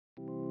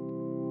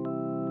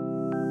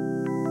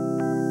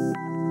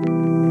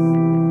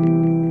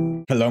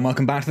Hello and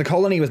welcome back to the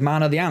colony with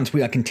Man of the Antz.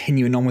 We are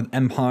continuing on with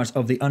Empires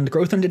of the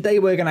Undergrowth, and today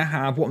we're going to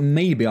have what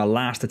may be our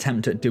last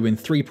attempt at doing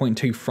 3.2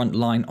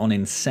 frontline on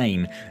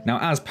Insane. Now,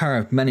 as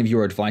per many of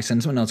your advice,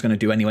 and something I was going to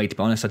do anyway, to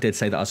be honest, I did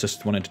say that I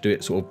just wanted to do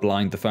it sort of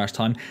blind the first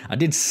time. I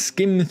did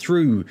skim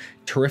through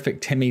Terrific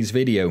Timmy's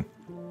video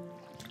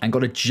and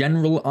got a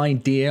general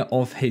idea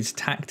of his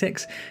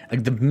tactics.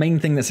 The main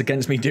thing that's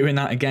against me doing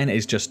that again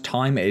is just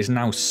time. It is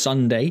now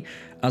Sunday.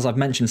 As I've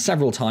mentioned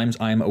several times,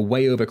 I am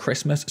away over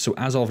Christmas, so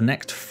as of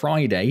next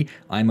Friday,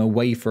 I'm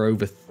away for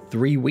over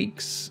 3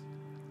 weeks.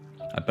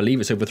 I believe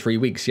it's over 3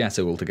 weeks, yes,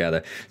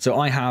 altogether. So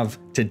I have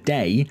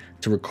today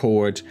to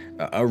record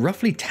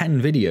roughly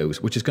 10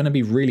 videos, which is going to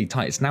be really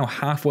tight. It's now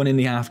 1:30 in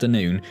the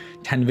afternoon.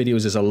 10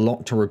 videos is a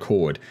lot to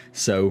record.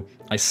 So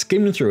I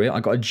skimmed through it.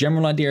 I got a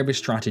general idea of his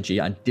strategy.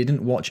 I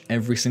didn't watch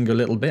every single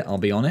little bit, I'll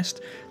be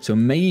honest. So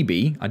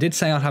maybe, I did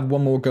say I'd have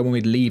one more go when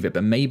we'd leave it,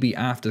 but maybe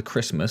after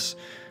Christmas,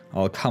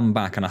 I'll come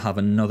back and I'll have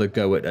another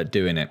go at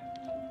doing it.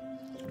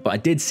 But I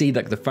did see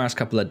that the first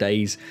couple of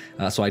days,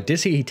 so I did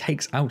see he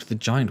takes out the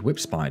giant whip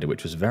spider,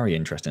 which was very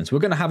interesting. So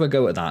we're going to have a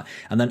go at that.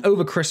 And then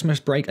over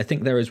Christmas break, I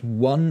think there is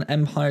one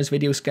Empires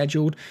video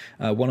scheduled,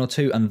 one or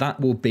two, and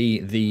that will be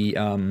the...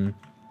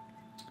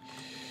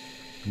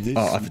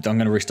 I'm going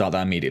to restart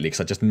that immediately because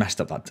I just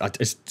messed up that.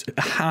 It's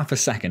half a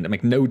second. It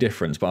made no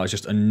difference, but I was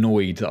just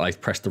annoyed that I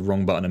pressed the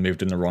wrong button and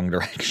moved in the wrong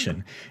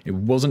direction. It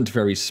wasn't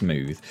very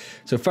smooth.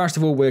 So first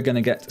of all, we're going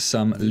to get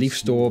some leaf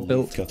store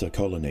built. Cutter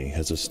colony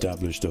has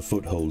established a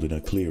foothold in a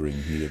clearing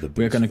near the.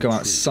 We're going to go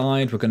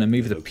outside. We're going to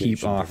move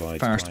our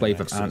first wave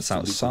of ants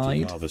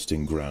outside.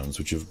 Harvesting grounds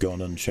which have gone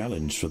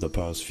unchallenged for the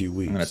past few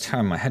weeks. I'm going to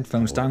turn my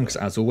headphones down because,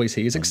 as always,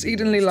 he is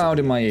exceedingly loud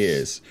in my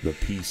ears. The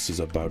peace is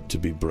about to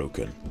be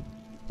broken.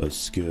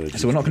 So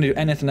we're not going to do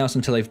anything else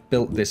until they've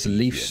built this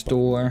leaf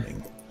store.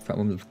 In fact,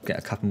 we'll get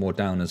a couple more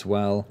down as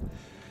well.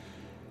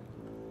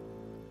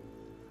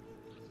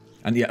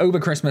 And yeah, over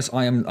Christmas,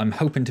 I'm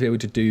hoping to be able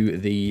to do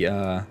the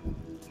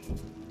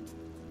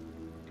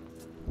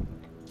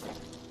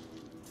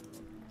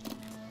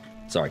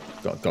sorry,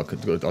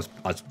 I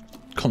was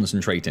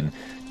concentrating.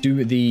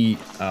 Do the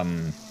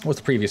what's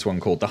the previous one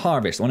called? The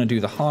harvest. I want to do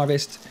the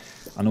harvest,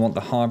 and I want the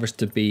harvest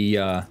to be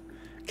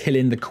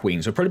killing the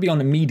queen. So it'll probably be on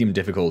a medium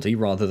difficulty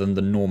rather than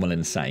the normal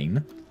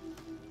insane.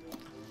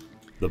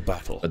 The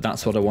battle. But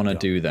that's what I want to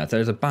do there.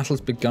 There's a battle's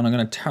begun. I'm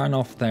going to turn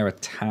off their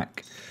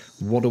attack.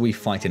 What are we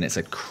fighting? It's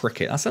a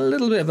cricket. That's a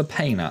little bit of a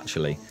pain,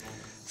 actually.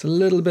 It's a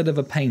little bit of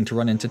a pain to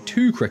run into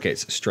 2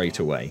 crickets straight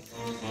away.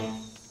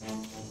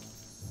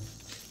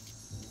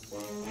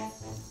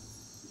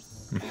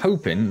 I'm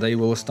hoping they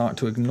will start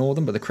to ignore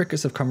them, but the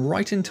crickets have come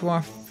right into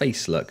our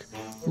face, look.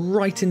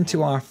 Right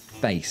into our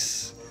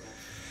face.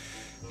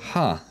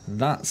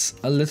 That's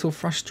a little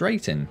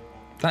frustrating.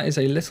 That is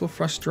a little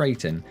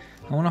frustrating.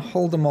 I want to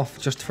hold them off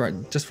just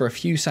for a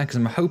few seconds.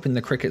 I'm hoping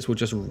the crickets will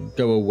just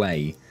go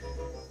away.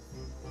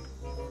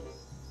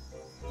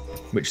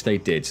 Which they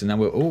did. So now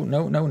we're... Oh,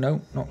 no.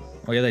 Not,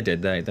 oh, yeah, they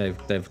did.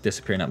 They're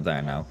disappearing up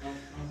there now.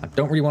 I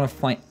don't really want to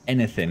fight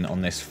anything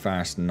on this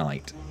first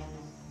night.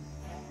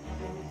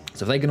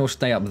 So if they can all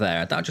stay up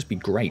there, that'd just be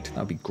great.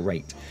 That'd be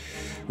great.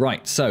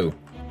 Right, so...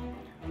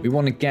 we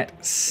want to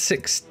get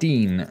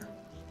 16...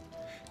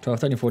 12,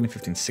 13, 14,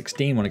 15,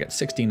 16. Want to get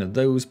 16 of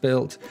those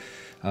built.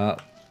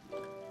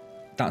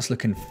 That's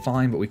looking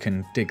fine, but we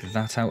can dig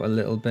that out a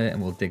little bit,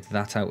 and we'll dig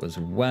that out as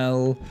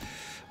well.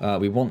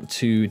 We want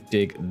to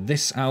dig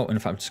this out, and in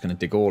fact, I'm just going to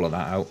dig all of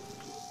that out.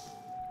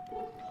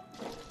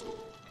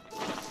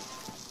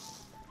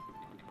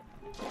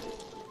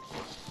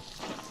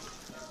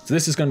 So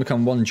this is going to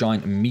become one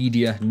giant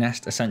media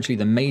nest, essentially.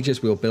 The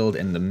majors we'll build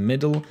in the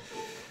middle.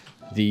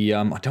 The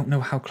I don't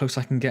know how close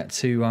I can get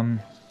to...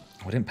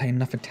 I didn't pay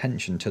enough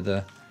attention to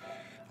the...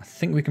 I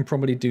think we can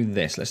probably do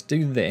this. Let's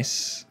do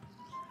this.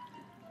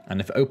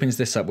 And if it opens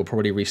this up, we'll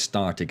probably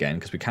restart again,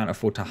 because we can't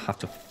afford to have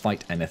to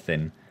fight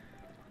anything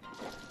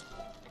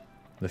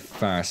the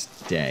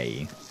first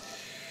day.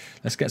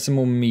 Let's get some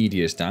more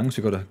medias down, because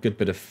we've got a good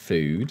bit of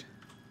food.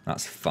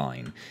 That's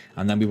fine.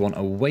 And then we want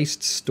a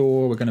waste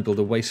store. We're going to build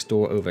a waste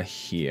store over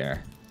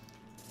here.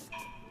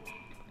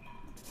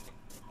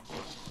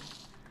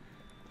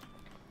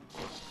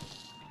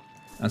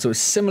 And so it's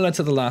similar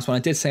to the last one. I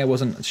did say I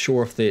wasn't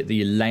sure if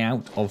the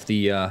layout of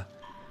the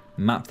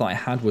map that I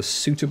had was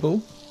suitable.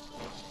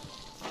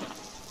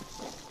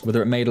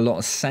 Whether it made a lot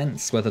of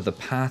sense, whether the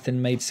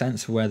pathing made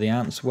sense for where the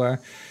ants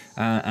were.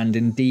 And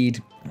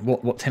indeed,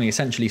 what Timmy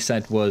essentially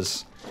said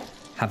was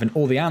having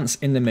all the ants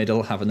in the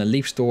middle, having the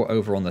leaf store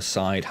over on the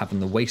side, having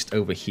the waste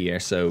over here.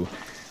 So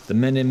the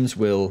minims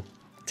will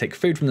take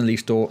food from the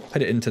leaf store,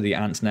 put it into the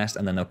ant's nest,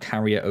 and then they'll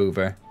carry it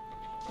over.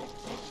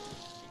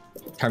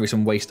 Carry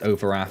some waste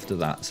over after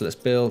that. So let's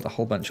build a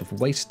whole bunch of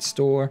waste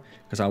store,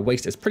 because our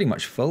waste is pretty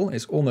much full.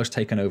 It's almost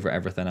taken over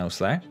everything else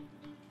there.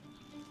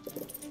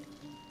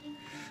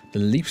 The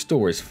leaf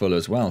store is full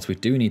as well, so we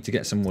do need to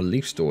get some more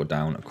leaf store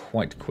down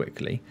quite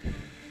quickly.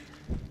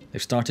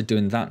 They've started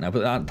doing that now,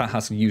 but that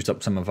has used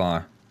up some of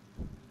our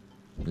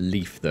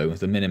leaf though.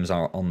 The minims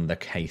are on the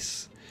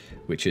case,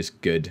 which is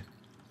good.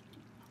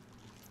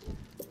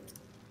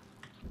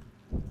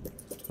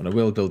 But I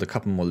will build a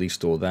couple more leaf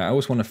store there. I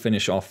always want to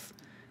finish off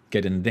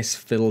getting this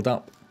filled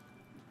up,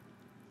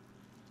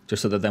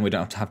 just so that then we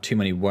don't have to have too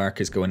many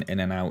workers going in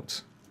and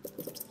out.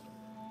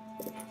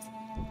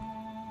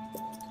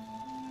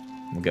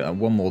 We'll get that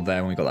one more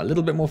there when we got that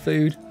little bit more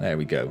food. There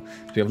we go.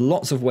 So we have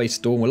lots of waste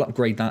store. We'll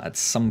upgrade that at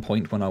some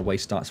point when our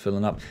waste starts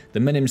filling up. The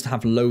minimums to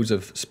have loads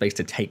of space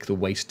to take the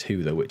waste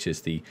to, though, which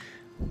is the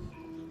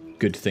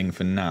good thing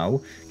for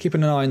now.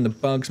 Keeping an eye on the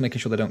bugs, making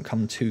sure they don't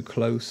come too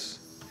close.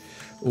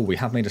 Oh, we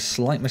have made a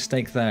slight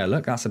mistake there.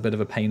 Look, that's a bit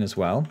of a pain as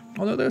well.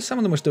 Although some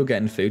of them were still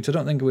getting food, so I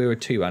don't think we were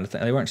too bad.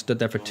 They weren't stood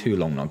there for too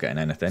long not getting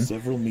anything.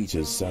 Several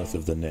meters south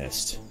of the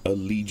nest, a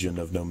legion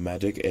of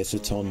nomadic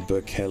Essaton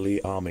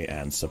Berkeley army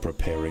ants are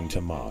preparing to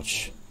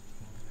march.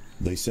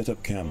 They set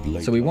up camp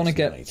late. So we want to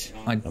get,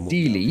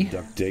 ideally,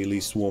 conduct daily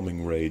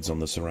swarming raids on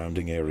the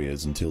surrounding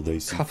areas until they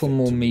see a couple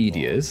more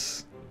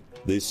medias.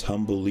 This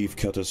humble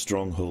leafcutter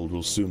stronghold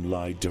will soon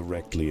lie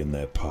directly in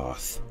their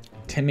path.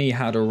 Timmy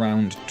had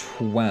around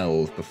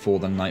 12 before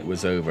the night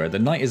was over. The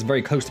night is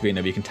very close to being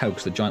over, you can tell,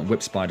 because the giant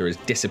whip spider has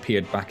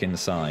disappeared back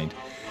inside.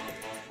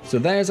 So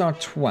there's our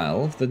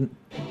 12.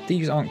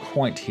 These aren't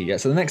quite here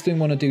yet. So the next thing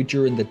we want to do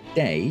during the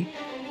day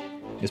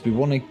is we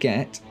want to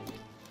get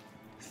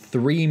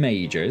 3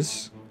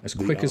 majors as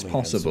quick as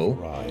possible.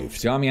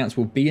 The army ants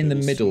will be in the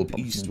middle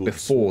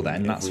before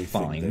then, that's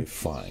fine.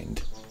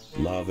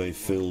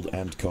 Larvae-filled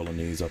ant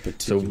colonies are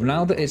particularly. So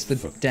now that it's the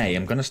day,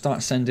 I'm going to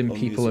start sending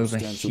people over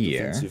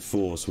here. Defensive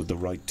force with the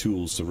right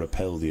tools to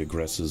repel the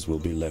aggressors will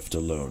be left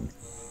alone.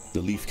 The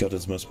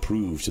leafcutters must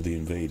prove to the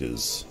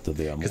invaders that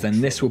they are. Because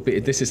then this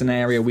is an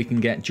area we can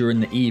get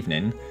during the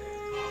evening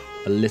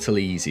a little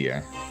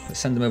easier. Let's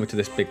send them over to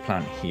this big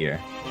plant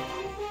here.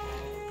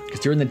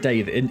 Because during the day,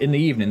 in the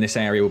evening, this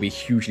area will be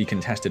hugely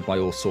contested by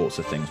all sorts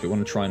of things. We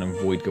want to try and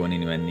avoid going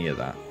anywhere near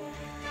that.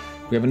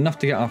 We have enough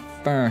to get our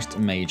first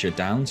major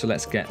down, so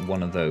let's get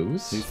one of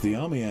those. If the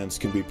army ants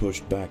can be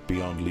pushed back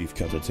beyond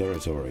leafcutter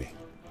territory.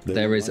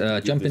 There is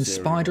a jumping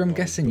spider, I'm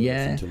guessing,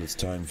 yeah.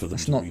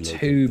 That's not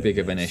too big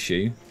of an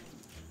issue.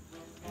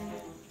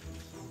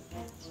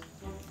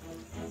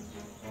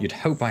 You'd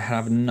hope I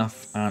have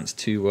enough ants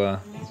to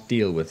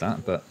deal with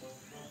that, but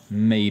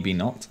maybe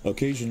not.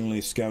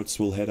 Occasionally, scouts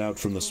will head out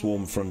from the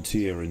swarm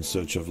frontier in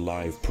search of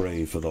live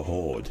prey for the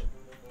horde.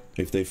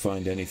 If they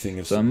find anything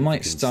of so I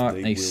might start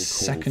a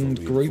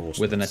second group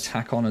with an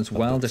attack on as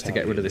well, just to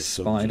get rid of this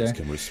spider.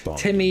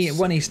 Timmy,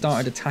 when he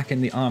started attacking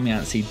the army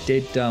ants, he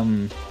did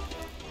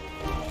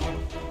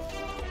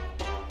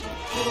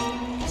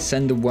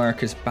send the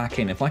workers back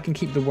in. If I can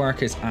keep the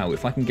workers out,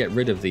 if I can get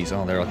rid of these...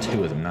 Oh, there are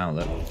 2 of them now,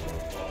 look.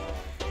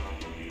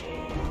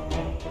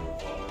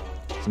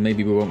 So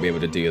maybe we won't be able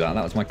to do that.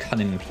 That was my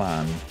cunning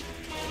plan.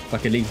 If I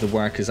could leave the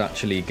workers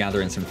actually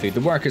gathering some food. The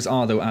workers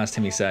are, though, as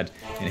Timmy said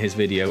in his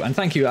video, and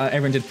thank you,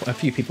 everyone did, a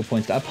few people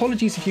pointed out.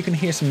 Apologies if you can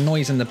hear some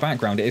noise in the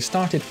background. It has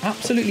started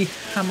absolutely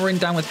hammering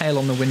down with hail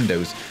on the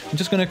windows. I'm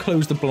just going to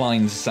close the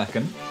blinds a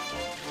second.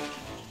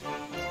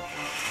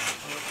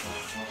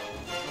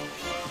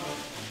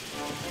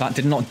 That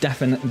did not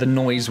deafen the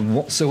noise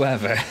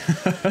whatsoever.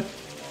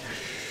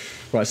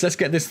 Right, so let's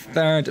get this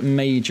third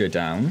major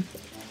down.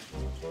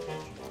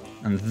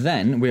 And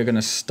then we're going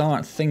to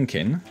start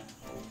thinking...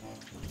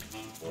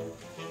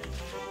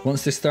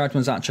 Once this third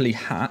one's actually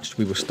hatched,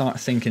 we will start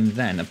thinking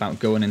then about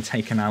going and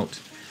taking out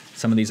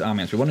some of these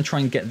army ants. We want to try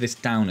and get this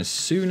down as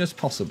soon as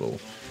possible.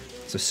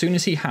 So as soon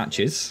as he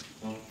hatches...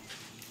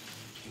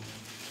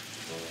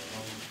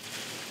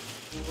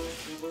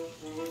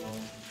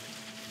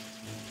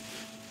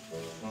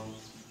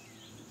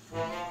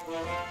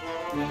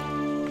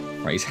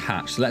 Right, he's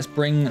hatched. So let's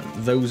bring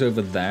those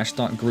over there,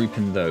 start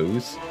grouping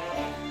those.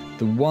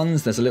 The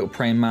ones, there's a little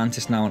praying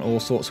mantis now and all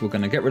sorts. We're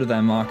going to get rid of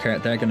their marker.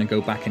 They're going to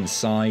go back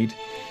inside.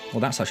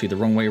 Well, that's actually the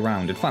wrong way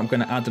around. In fact, we're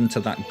going to add them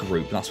to that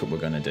group. That's what we're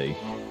going to do.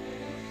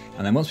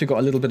 And then once we've got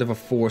a little bit of a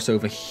force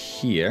over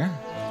here...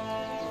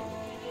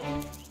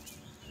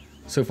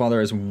 So far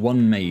there is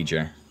 1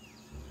 major.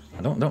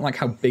 I don't like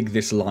how big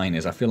this line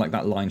is. I feel like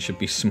that line should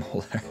be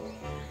smaller.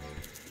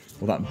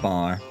 Or that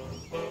bar.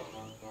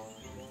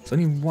 It's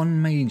only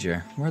 1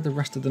 major. Where are the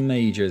rest of the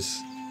majors?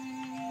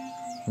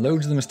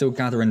 Loads of them are still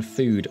gathering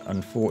food,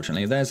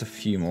 unfortunately. There's a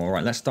few more.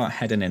 Right, let's start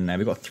heading in there.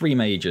 We've got 3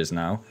 majors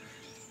now.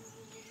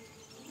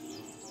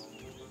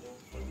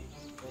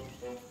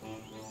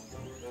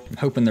 I'm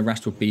hoping the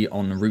rest will be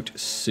en route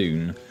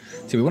soon.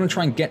 So we want to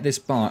try and get this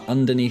bar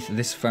underneath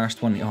this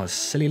first one. Oh,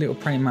 silly little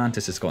praying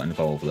mantis has got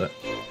involved, look.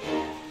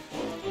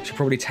 Should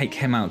probably take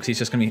him out because he's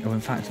just going to be... Oh, in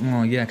fact,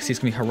 oh yeah, because he's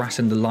going to be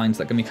harassing the lines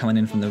that are going to be coming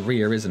in from the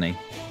rear, isn't he?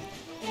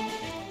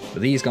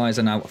 But these guys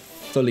are now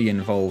fully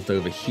involved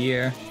over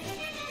here.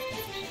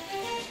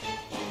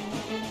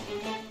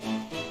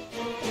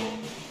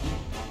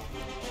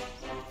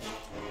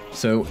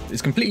 So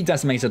it's completely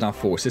decimated our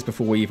forces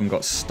before we even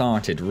got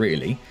started,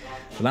 really.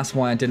 But that's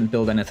why I didn't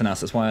build anything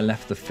else. That's why I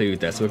left the food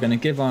there. So we're going to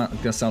give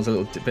ourselves a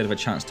little bit of a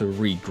chance to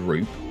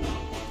regroup.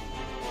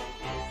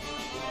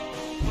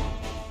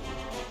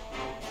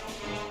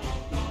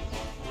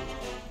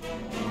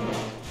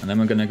 And then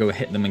we're going to go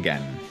hit them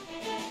again.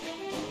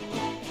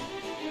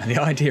 And the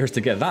idea is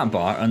to get that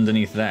bar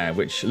underneath there,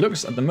 which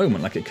looks at the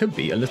moment like it could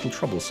be a little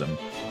troublesome.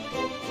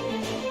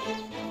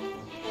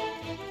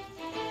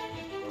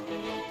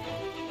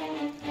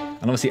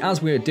 And obviously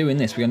as we're doing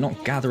this, we are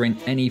not gathering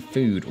any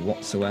food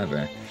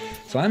whatsoever.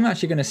 So I'm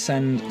actually going to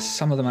send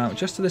some of them out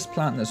just to this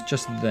plant that's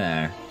just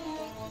there.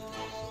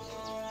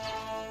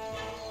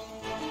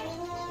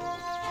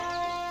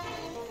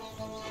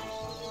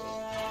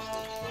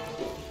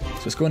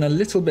 So it's going a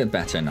little bit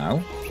better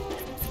now.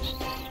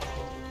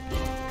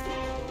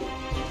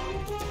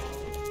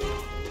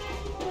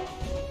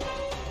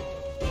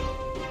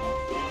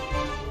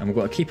 And we've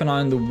got to keep an eye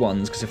on the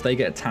ones, because if they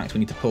get attacked, we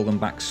need to pull them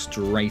back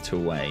straight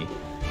away.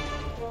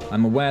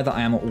 I'm aware that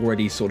I am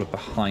already sort of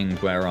behind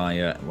where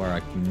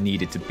I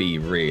needed to be,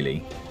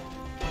 really.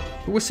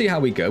 But we'll see how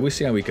we go. We'll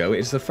see how we go.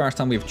 It's the first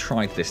time we've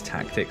tried this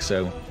tactic,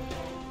 so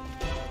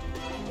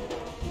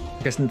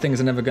I guess things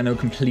are never going to go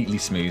completely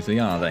smoothly,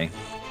 are they?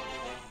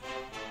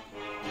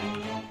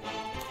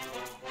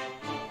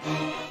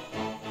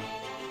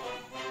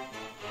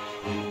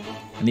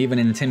 And even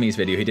in Timmy's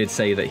video, he did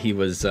say that he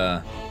was,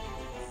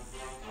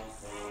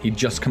 he'd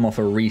just come off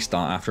a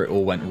restart after it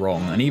all went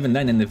wrong. And even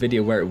then in the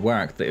video where it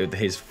worked,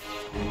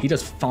 he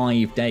does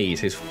 5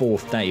 days, his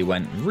 4th day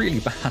went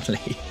really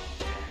badly.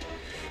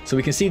 So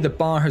we can see the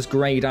bar has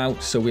grayed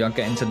out, so we are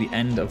getting to the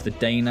end of the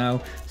day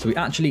now. So we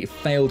actually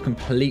failed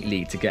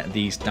completely to get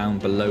these down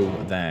below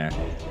there,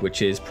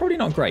 which is probably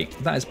not great.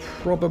 That is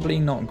probably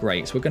not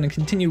great. So we're going to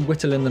continue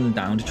whittling them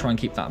down to try and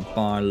keep that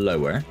bar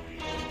lower.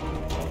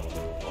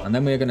 And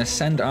then we're going to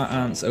send our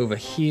ants over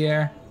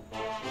here.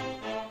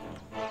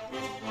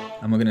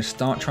 And we're going to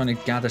start trying to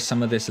gather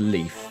some of this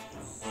leaf.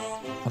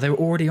 Oh, they were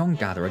already on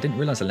gather. I didn't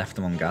realise I left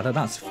them on gather.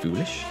 That's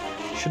foolish.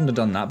 Shouldn't have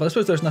done that. But I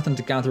suppose there's nothing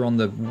to gather on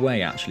the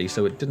way, actually.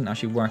 So it didn't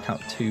actually work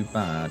out too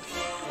bad.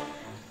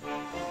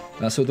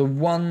 So the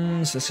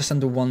ones, let's just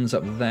send the ones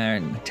up there.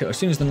 As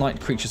soon as the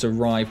night creatures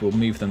arrive, we'll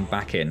move them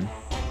back in.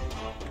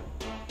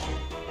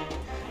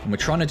 And we're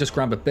trying to just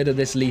grab a bit of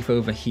this leaf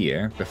over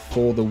here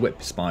before the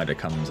whip spider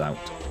comes out.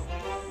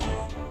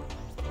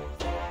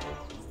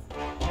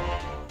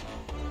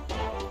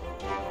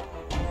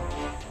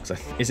 So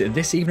is it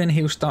this evening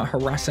he'll start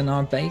harassing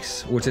our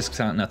base? Or is this,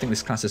 no, I think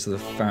this class is the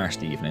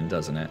first evening,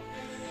 doesn't it?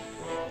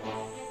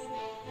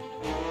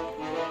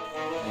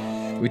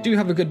 We do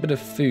have a good bit of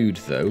food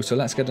though, so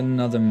let's get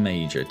another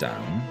major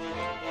down.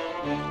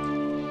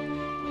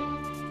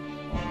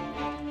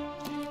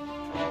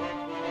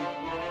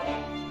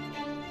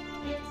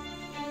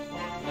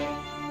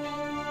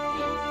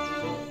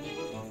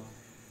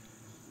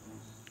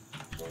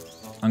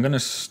 I'm going to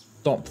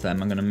stop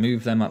them. I'm going to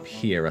move them up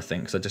here, I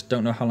think, because I just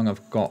don't know how long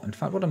I've got. In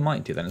fact, what I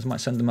might do then is I might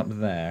send them up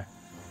there.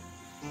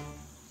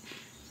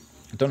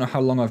 I don't know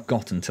how long I've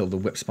got until the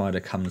whip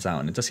spider comes out,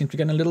 and it does seem to be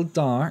getting a little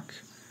dark.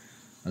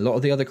 A lot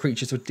of the other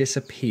creatures have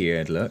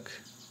disappeared, look.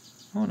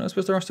 Oh no, I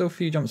suppose there are still a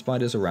few jump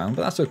spiders around,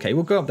 but that's okay.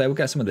 We'll go up there, we'll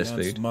get some of this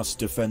food. Must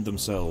defend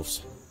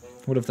themselves.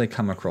 What have they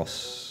come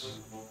across?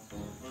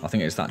 I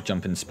think it's that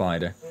jumping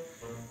spider.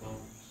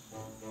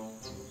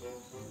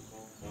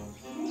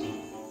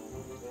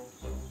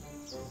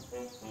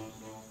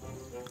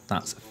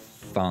 That's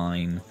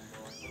fine.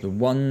 The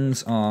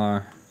ones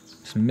are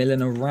just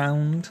milling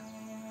around.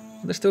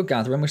 They're still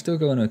gathering. We're still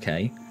going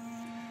okay.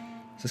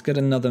 So let's get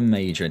another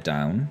major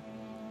down.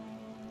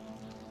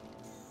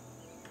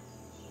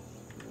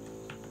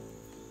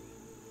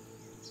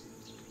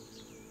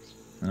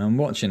 And I'm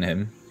watching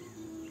him.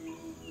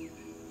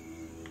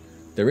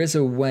 There is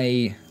a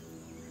way.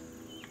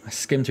 I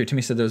skimmed through.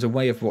 Timmy said there was a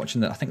way of watching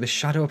that. I think the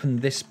shadow up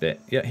in this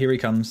bit. Yeah, here he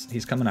comes.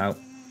 He's coming out.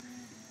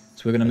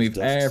 So we're going to move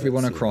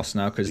everyone across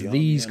now, because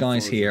these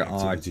guys here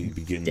are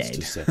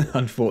dead,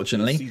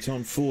 unfortunately. The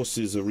Ceton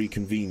forces are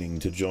reconvening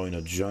to join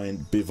a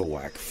giant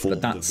bivouac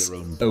formed of their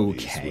own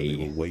bodies,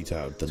 okay. wait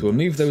out the So we'll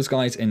move those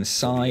guys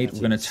inside. We're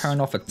going to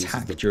turn off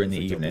attack during the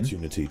evening,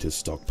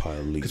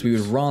 because we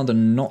would rather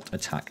not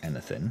attack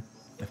anything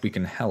if we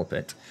can help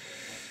it.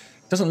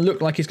 Doesn't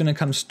look like he's going to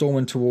come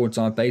storming towards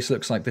our base.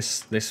 Looks like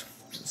this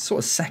sort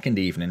of second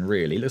evening,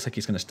 really. Looks like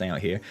he's going to stay out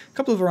here. A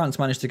couple of our ants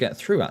managed to get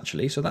through,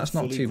 actually, so that's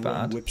not too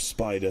bad. Whip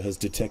spider has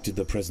detected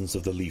the presence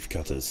of the leaf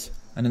cutters.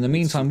 And in the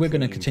meantime, we're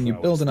going to continue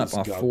building up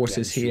our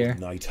forces here.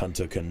 Night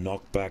hunter can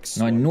knock back.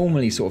 And I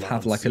normally sort of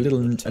have like a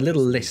little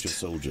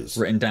list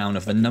written down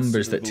of the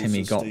numbers that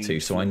Timmy got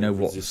to, so I know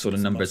what sort of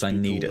numbers I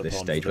need at this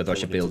stage, whether I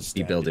should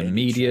be building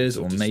medias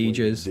or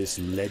majors.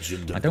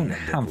 I don't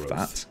have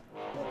that.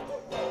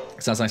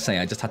 So as I say,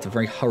 I just had to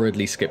very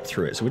hurriedly skip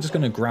through it. So we're just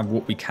going to grab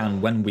what we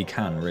can when we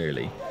can,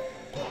 really.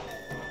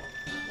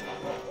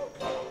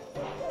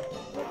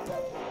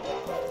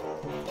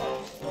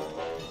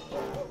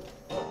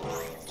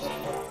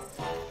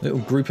 Little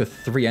group of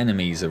 3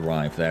 enemies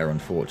arrived there,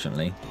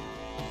 unfortunately.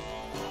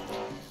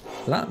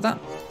 But that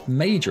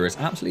major is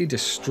absolutely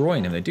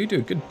destroying him. They do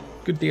a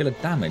good deal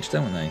of damage,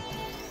 don't they?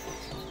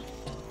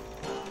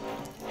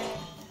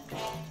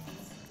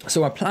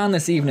 So our plan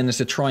this evening is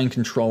to try and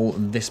control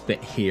this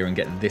bit here and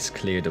get this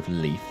cleared of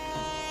leaf.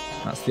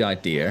 That's the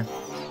idea.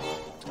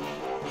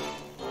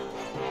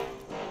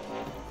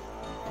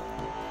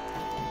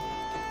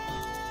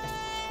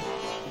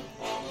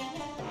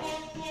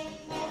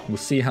 We'll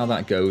see how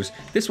that goes.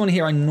 This one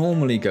here I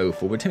normally go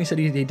for, but Timmy said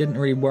he didn't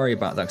really worry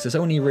about that, because there's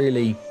only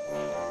really...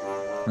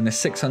 And there's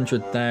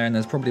 600 there, and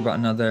there's probably about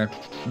another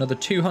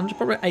 200,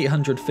 probably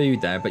 800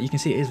 food there, but you can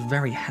see it is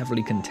very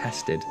heavily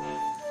contested.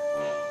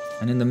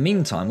 And in the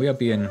meantime, we are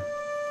being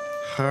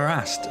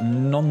harassed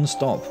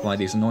non-stop by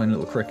these annoying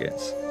little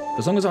crickets.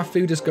 As long as our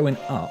food is going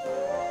up,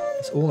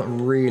 that's all that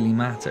really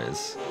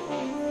matters.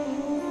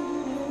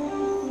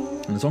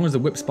 And as long as the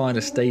whip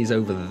spider stays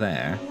over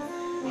there,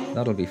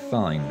 that'll be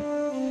fine.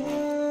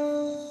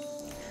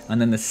 And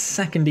then the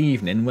second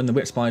evening, when the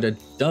whip spider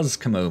does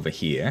come over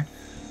here,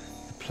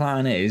 the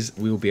plan is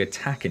we will be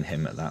attacking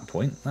him at that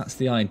point. That's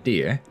the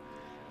idea.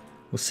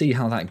 We'll see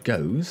how that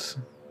goes.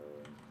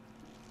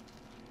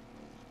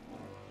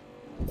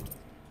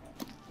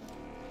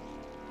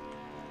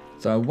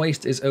 So our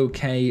waste is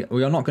okay.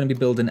 We are not going to be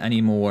building any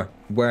more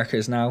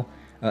workers now.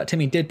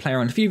 Timmy did play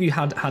around. A few of you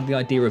had the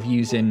idea of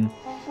using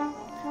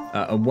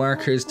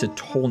workers to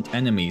taunt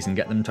enemies and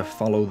get them to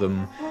follow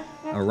them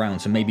around.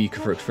 So maybe you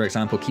could, for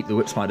example, keep the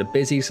whip spider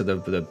busy so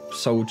the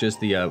soldiers,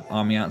 the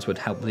army ants would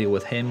help deal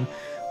with him,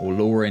 or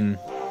lure in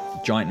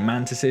giant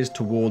mantises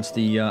towards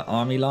the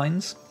army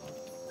lines.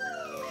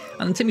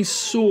 And Timmy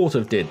sort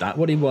of did that.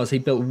 What he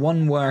built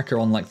one worker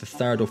on like the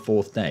 3rd or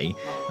 4th day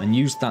and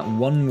used that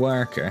one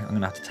worker. I'm going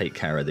to have to take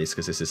care of this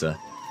because this is a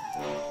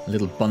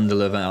little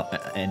bundle of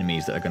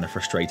enemies that are going to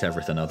frustrate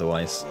everything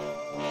otherwise.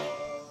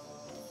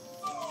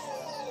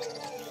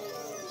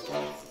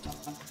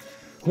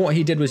 What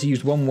he did was he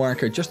used one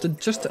worker just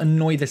to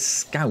annoy the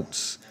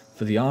scouts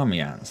for the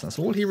army ants. That's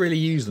all he really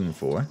used them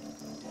for.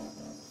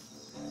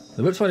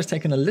 The whip spider's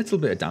taken a little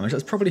bit of damage.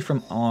 That's probably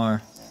from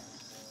our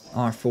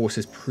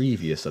forces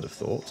previous, I'd have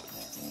thought.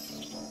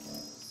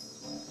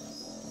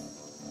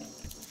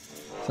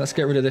 So let's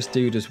get rid of this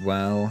dude as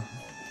well.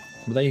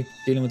 Were they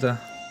dealing with a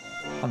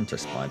hunter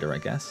spider, I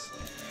guess?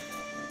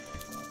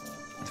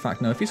 In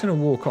fact, no, if he's going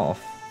to walk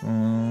off...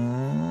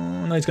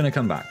 no, he's going to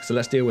come back, so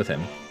let's deal with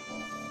him.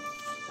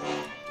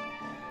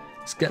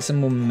 Let's get some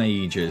more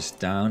mages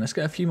down. Let's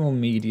get a few more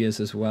medias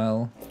as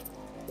well.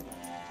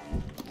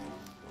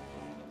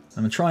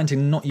 I'm trying to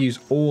not use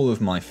all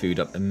of my food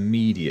up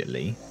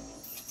immediately.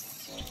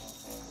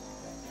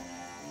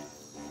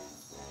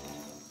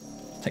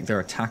 Take their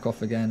attack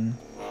off again.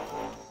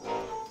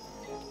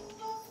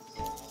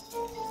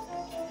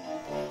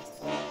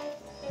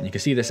 And you can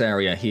see this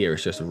area here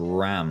is just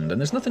rammed. And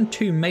there's nothing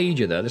too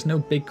major there. There's no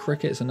big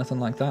crickets or nothing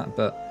like that.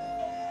 But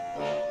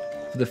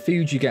for the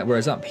food you get,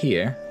 whereas up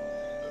here,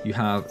 you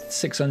have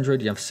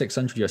 600, you have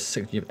 600, you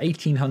have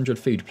 1,800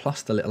 food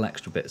plus the little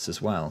extra bits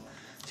as well.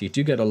 So you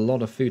do get a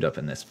lot of food up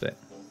in this bit.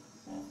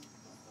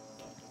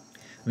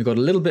 We've got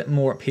a little bit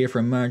more up here for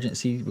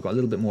emergencies. We've got a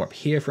little bit more up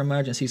here for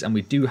emergencies. And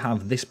we do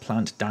have this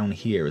plant down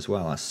here as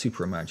well, our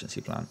super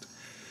emergency plant.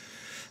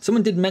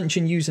 Someone did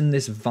mention using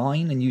this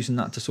vine and using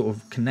that to sort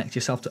of connect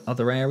yourself to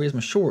other areas.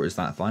 I'm sure it was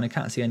that vine. I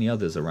can't see any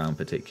others around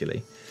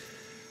particularly.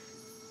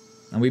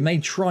 And we may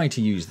try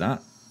to use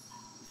that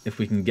if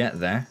we can get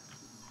there.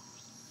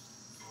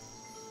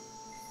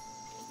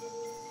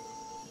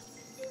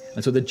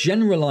 And so the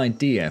general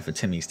idea for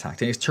Timmy's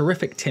tactic is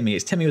Terrific Timmy.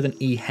 It's Timmy with an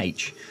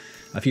EH.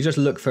 If you just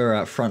look for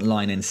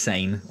Frontline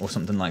Insane or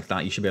something like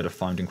that, you should be able to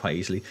find him quite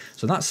easily.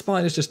 So that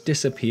spider's just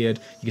disappeared.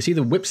 You can see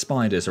the whip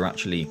spiders are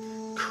actually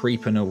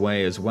creeping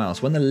away as well.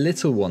 So when the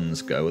little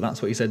ones go,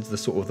 that's what he said is the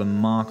sort of the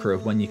marker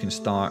of when you can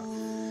start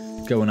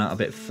going out a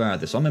bit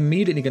further. So I'm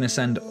immediately going to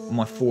send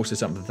my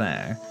forces up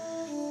there,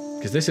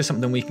 because this is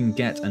something we can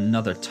get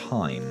another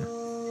time.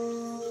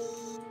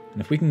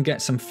 And if we can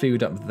get some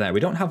food up there, we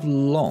don't have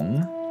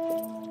long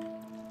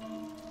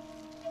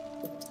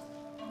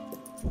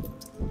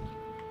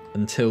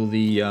until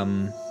the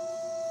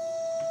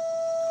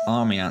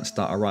army ants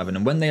start arriving.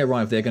 And when they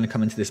arrive, they're going to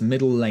come into this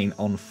middle lane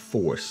on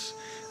force.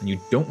 And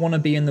you don't want to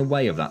be in the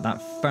way of that.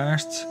 That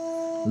first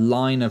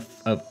line of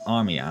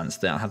army ants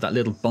that have that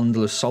little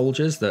bundle of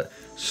soldiers that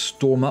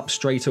storm up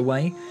straight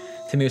away.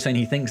 Timmy was saying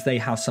he thinks they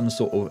have some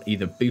sort of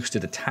either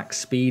boosted attack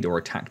speed or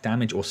attack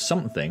damage or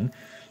something,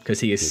 because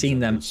he has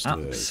seen them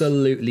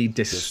absolutely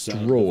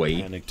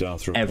destroy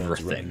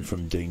everything.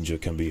 From danger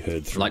can be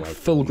heard like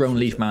full-grown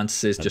leaf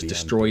mantises just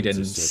destroyed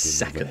in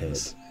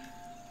seconds.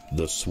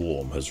 The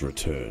swarm has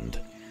returned.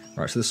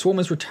 Right, so the swarm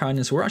is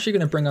returning, so we're actually going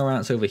to bring our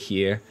ants over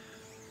here.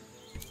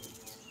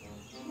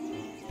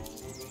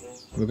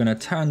 We're going to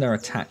turn their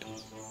attack,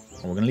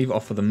 or we're going to leave it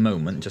off for the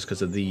moment just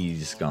because of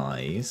these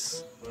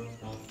guys.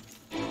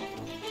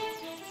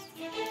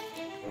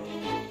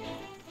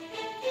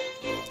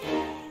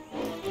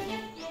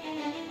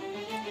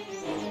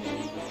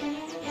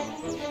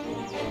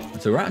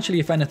 So we're actually,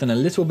 if anything, a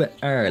little bit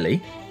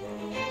early.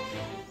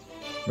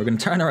 We're going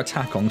to turn our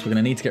attack on because we're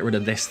going to need to get rid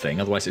of this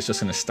thing. Otherwise, it's just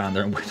going to stand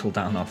there and whittle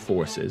down our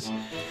forces.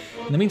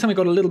 In the meantime, we've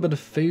got a little bit of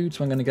food.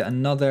 So I'm going to get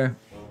another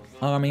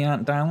army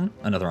ant down.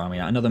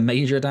 Another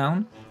major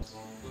down.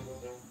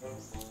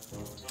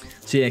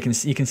 So yeah,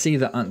 you can see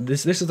that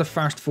this is the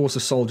first force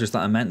of soldiers that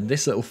I meant.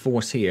 This little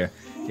force here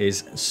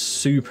is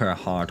super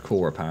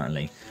hardcore,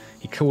 apparently.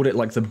 He called it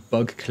like the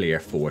bug clear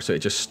force, so it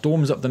just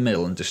storms up the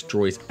middle and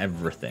destroys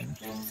everything.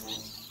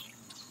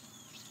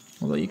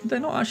 Although they're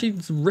not actually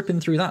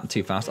ripping through that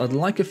too fast. I'd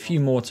like a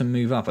few more to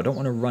move up. I don't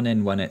want to run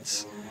in when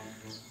it's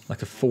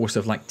like a force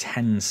of like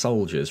 10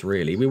 soldiers,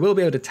 really. We will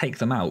be able to take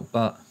them out,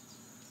 but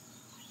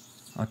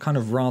I'd kind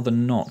of rather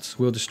not.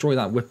 We'll destroy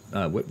that whip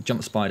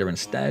jump spider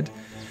instead.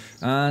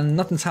 And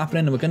nothing's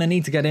happening, and we're going to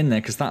need to get in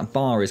there because that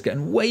bar is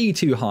getting way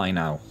too high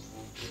now.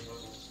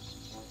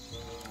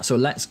 So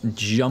let's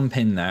jump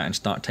in there and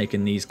start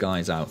taking these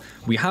guys out.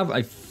 We have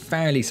a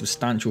fairly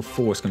substantial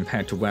force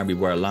compared to where we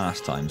were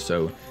last time,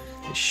 so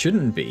it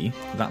shouldn't be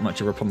that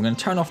much of a problem. I'm going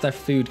to turn off their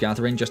food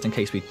gathering just in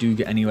case we do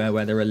get anywhere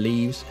where there are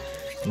leaves.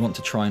 We want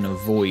to try and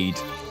avoid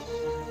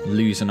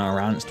losing our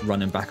ants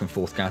running back and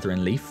forth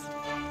gathering leaf.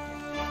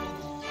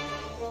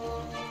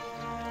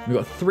 We've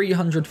got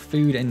 300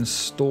 food in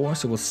store,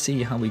 so we'll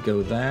see how we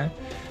go there.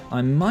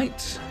 I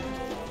might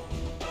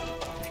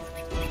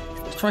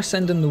try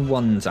sending the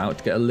ones out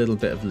to get a little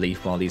bit of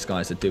leaf while these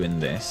guys are doing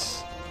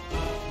this.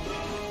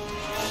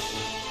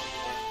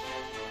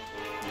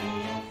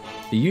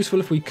 Be useful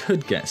if we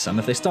could get some.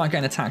 If they start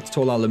getting attacked at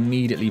all, I'll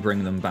immediately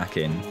bring them back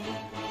in. And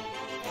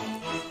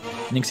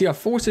you can see our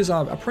forces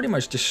are pretty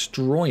much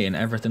destroying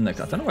everything. I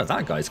don't know where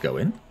that guy's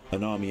going.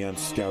 An army ant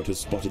scout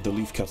has spotted the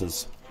leaf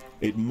cutters.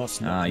 It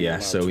must not be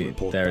allowed so to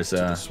report there's back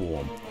to a the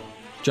swarm.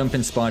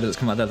 Jumping spider that's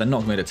come out there. They're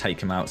not going to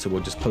take him out, so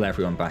we'll just pull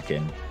everyone back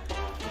in.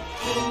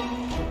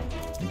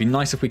 It'd be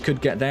nice if we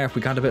could get there, if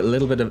we got a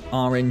little bit of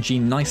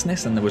RNG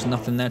niceness and there was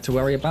nothing there to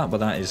worry about, but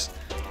that is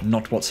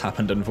not what's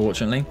happened,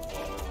 unfortunately.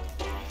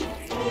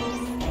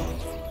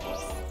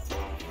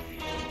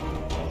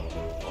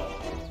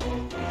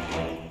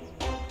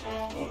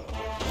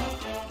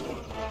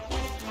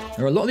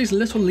 There are a lot of these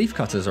little leaf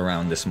cutters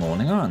around this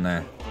morning, aren't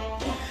there?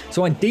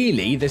 So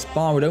ideally, this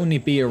bar would only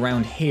be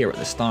around here at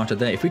the start of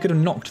the day. If we could have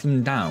knocked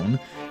them down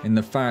in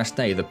the first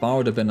day, the bar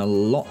would have been a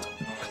lot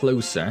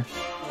closer.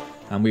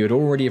 And we would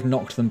already have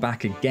knocked them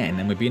back again,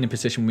 and we'd be in a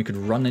position we could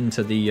run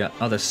into the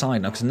other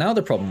side now. Because now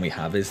the problem we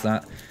have is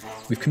that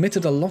we've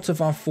committed a lot of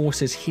our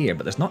forces here,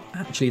 but there's not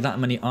actually that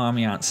many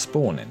army ants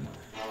spawning.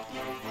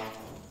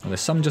 Well,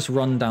 there's some just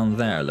run down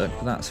there, look,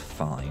 but that's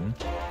fine.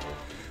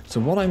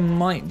 So what I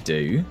might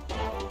do...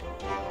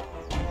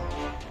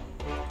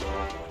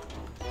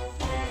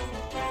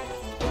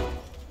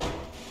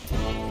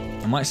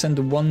 I might send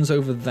the ones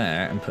over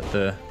there and put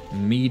the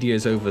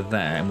medias over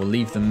there, and we'll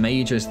leave the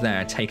majors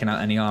there, taking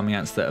out any army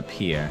ants that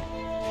appear.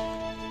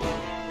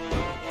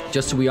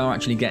 Just so we are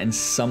actually getting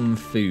some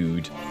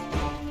food,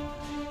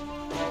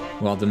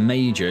 while the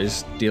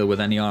majors deal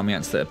with any army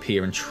ants that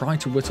appear and try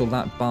to whittle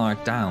that bar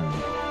down.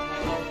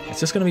 It's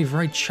just going to be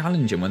very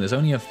challenging when there's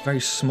only a very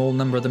small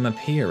number of them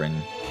appearing.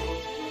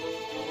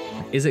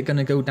 Is it going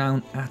to go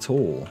down at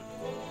all?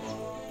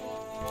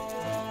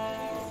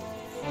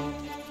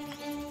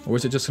 Or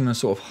is it just going to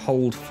sort of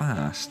hold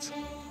fast?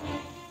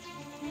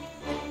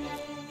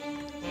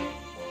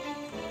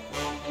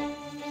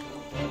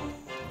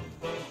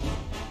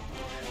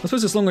 I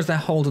suppose as long as they're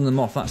holding them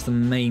off, that's the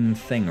main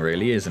thing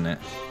really, isn't it?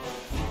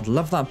 I'd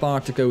love that bar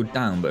to go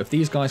down, but if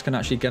these guys can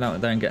actually get out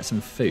there and get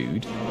some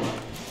food,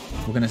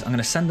 I'm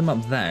gonna send them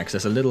up there, because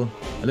there's a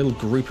little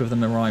group of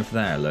them arrived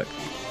there, look.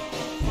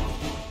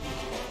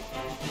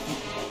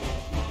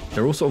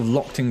 They're all sort of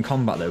locked in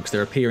combat though, because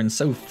they're appearing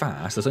so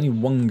fast. There's only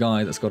one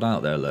guy that's got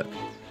out there, look.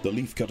 The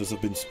leaf cutters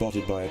have been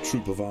spotted by a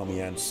troop of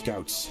army ant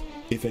scouts.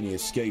 If any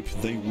escape,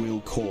 they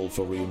will call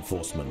for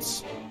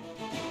reinforcements.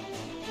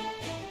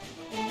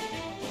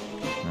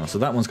 Oh, so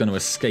that one's going to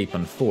escape,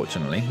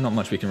 unfortunately. Not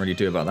much we can really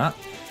do about that.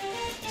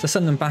 So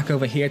send them back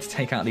over here to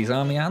take out these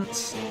army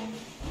ants.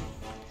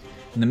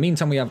 In the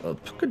meantime, we have a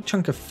good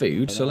chunk of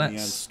food, so let's... An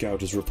ant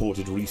scout has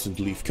reported recent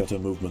leaf cutter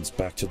movements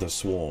back to the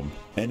swarm.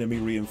 Enemy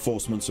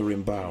reinforcements are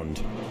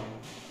inbound.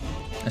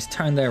 Let's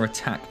turn their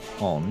attack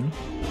on.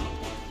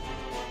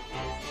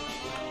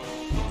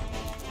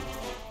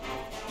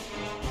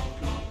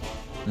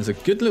 There's a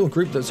good little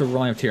group that's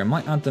arrived here. I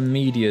might add the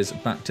medias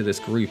back to this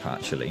group,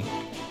 actually.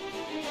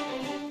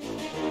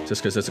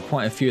 Just because there's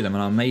quite a few of them,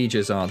 and our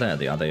majors are there.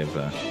 They have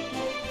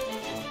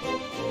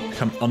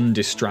become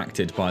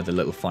undistracted by the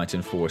little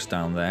fighting force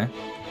down there.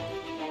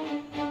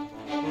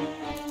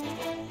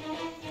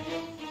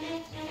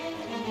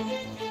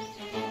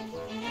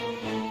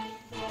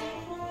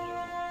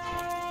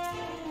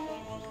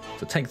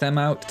 So take them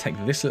out, take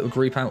this little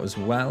group out as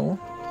well.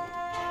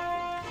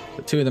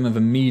 But two of them have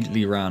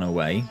immediately ran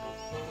away.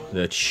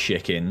 The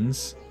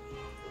chickens.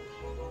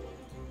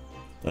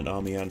 An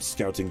army ant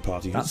scouting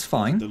party has That's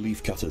fine. the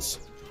leaf cutters.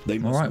 They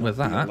must All right with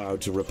not be that.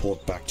 allowed to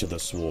report back to the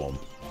swarm.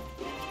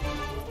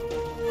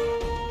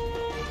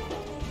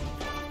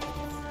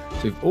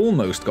 So we've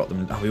almost got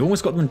them. We've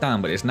almost got them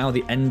down, but it's now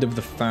the end of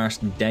the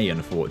first day,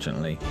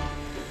 unfortunately.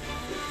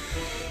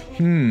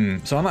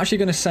 So I'm actually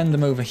going to send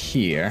them over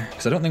here,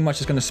 because I don't think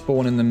much is going to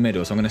spawn in the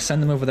middle. So I'm going to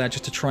send them over there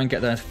just to try and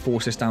get their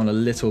forces down a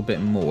little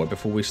bit more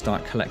before we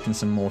start collecting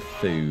some more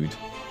food.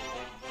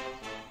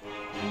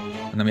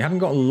 And then we haven't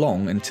got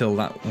long until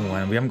that... Oh,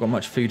 and we haven't got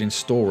much food in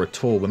store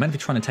at all. We're meant to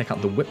be trying to take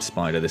out the whip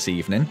spider this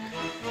evening.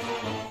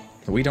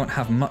 But we don't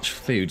have much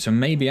food, so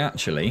maybe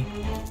actually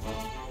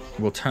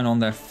we'll turn on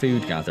their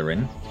food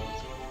gathering.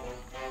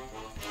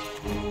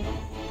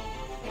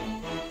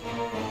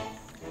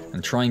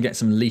 And try and get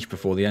some leaf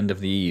before the end of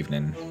the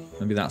evening.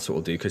 Maybe that's what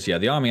we'll do, because yeah,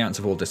 the army ants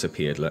have all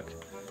disappeared, look.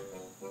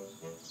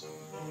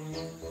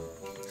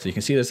 So you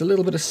can see there's a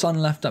little bit of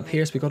sun left up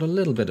here, so we've got a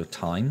little bit of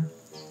time.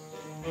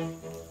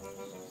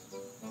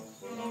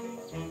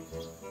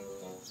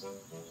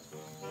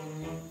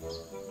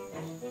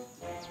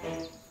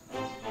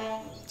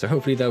 So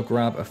hopefully they'll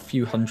grab a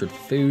few hundred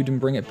food and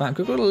bring it back.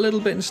 We've got a little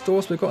bit in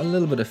store, so we've got a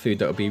little bit of food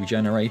that will be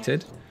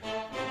regenerated.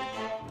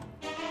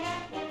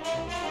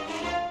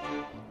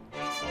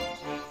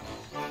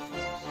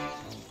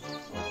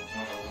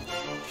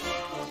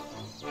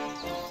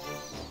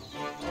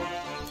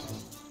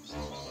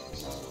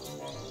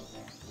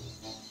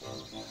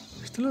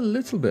 Still a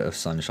little bit of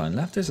sunshine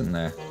left, isn't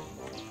there?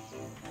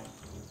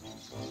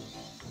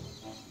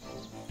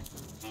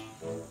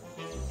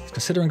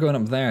 Considering going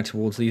up there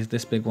towards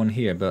this big one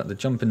here, but the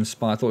jumping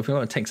spire, I thought if we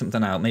want to take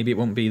something out, maybe it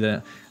won't be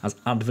as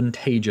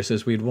advantageous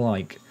as we'd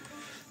like.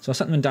 So I'll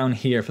set them down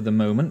here for the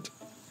moment.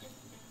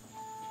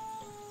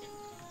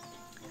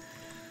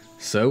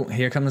 So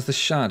here comes the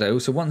shadow.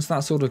 So once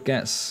that sort of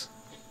gets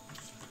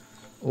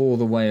all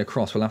the way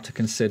across, we'll have to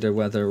consider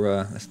whether...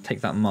 let's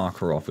take that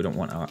marker off. We don't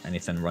want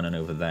anything running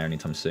over there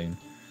anytime soon.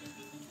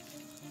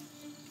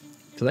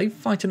 So are they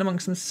fighting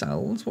amongst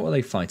themselves? What are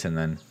they fighting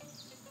then?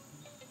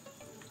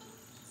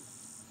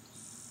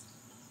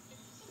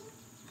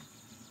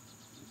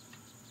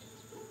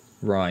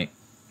 Right,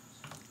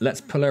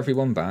 let's pull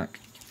everyone back.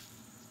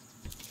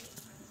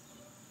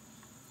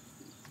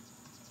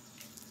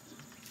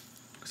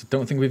 Because I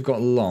don't think we've got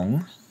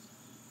long.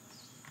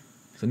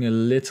 There's only a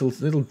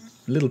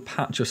little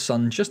patch of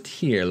sun just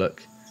here,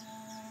 look.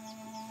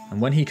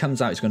 And when he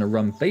comes out, he's going to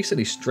run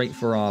basically straight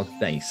for our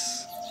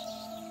base.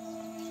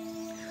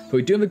 But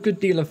we do have a good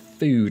deal of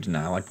food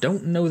now. I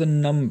don't know the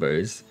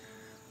numbers.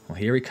 Well,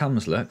 here he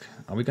comes, look.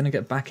 Are we going to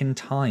get back in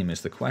time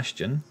is the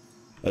question.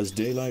 As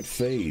daylight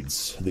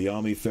fades, the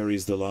army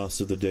ferries the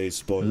last of the day's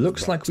spoils.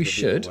 Looks like we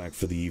should.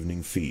 For the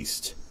evening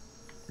feast.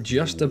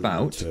 Just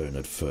about. Return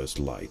at first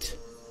light.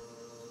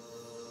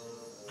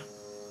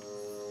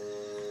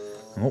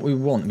 And what we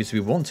want is we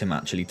want him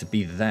actually to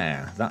be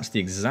there. That's the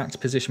exact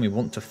position we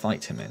want to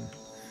fight him in.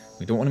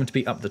 We don't want him to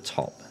be up the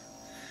top.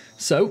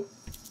 So,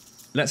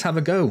 let's have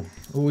a go.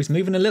 Oh, he's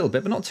moving a little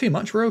bit, but not too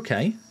much. We're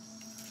okay.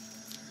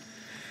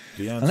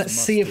 And let's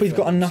see if we've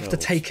got enough to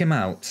take him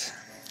out.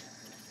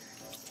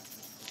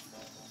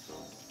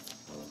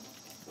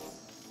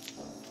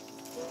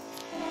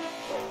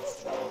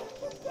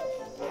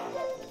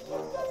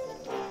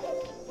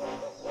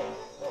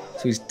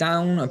 So he's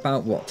down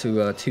about, what, to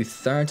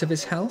 2/3 of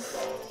his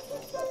health?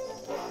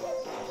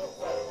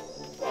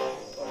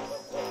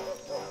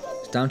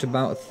 He's down to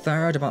about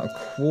 1/3, about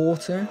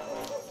 1/4.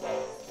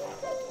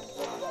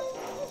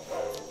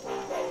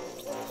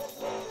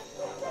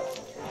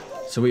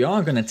 So we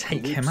are going to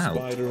take him out.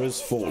 Spider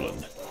has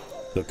fallen.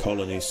 The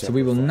colony so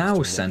we will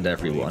now send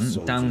everyone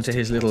down to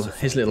his little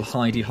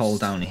hidey hole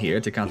down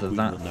here to gather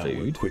that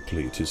food.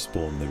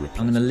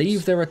 I'm going to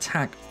leave their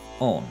attack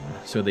on,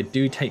 so they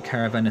do take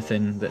care of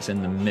anything that's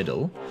in the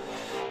middle.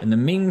 In the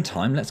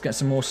meantime, let's get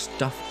some more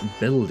stuff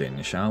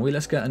building, shall we?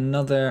 Let's get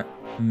another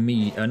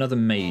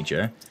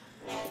major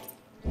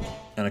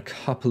and a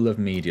couple of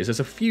medias. There's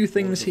a few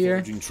things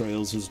here.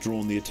 Trails has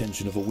drawn the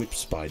attention of a whip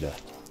spider.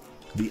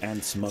 The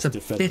ants must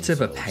it's a bit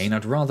of a pain.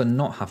 I'd rather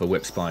not have a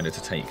whip spider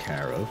to take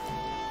care of.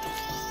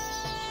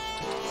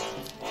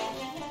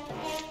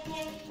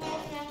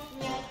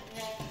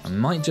 I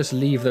might just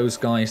leave those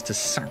guys to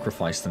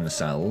sacrifice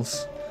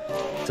themselves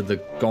to the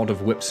god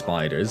of whip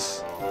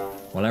spiders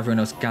while everyone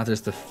else gathers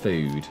the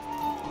food.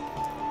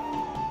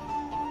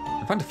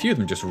 In fact, a few of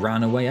them just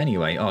ran away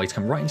anyway. Oh, he's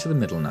come right into the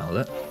middle now,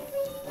 look.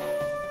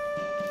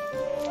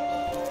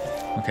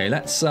 Okay,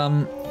 let's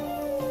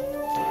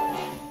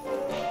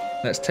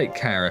take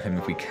care of him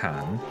if we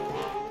can.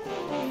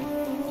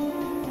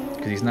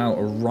 Because he's now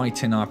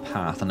right in our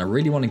path, and I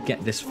really want to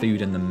get this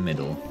food in the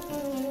middle.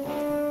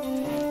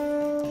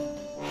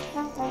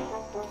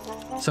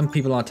 Some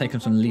people are taking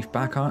some leaf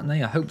back, aren't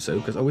they? I hope so,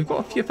 because we've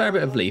got a fair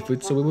bit of leaf,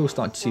 so we will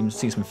start to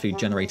see some food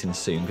generating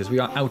soon, because we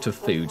are out of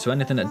food, so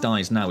anything that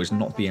dies now is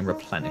not being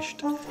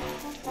replenished.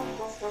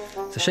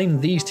 It's a shame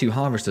these two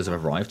harvesters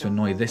have arrived to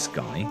annoy this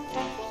guy.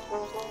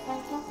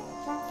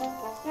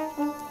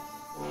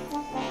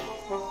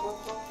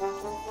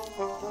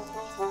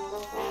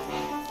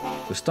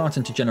 We're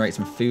starting to generate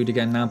some food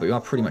again now, but we are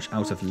pretty much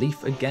out of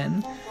leaf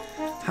again.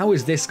 How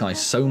is this guy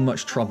so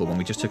much trouble when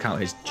we just took out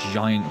his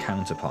giant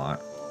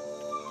counterpart?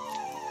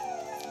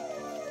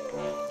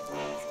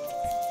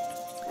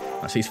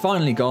 So he's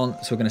finally gone,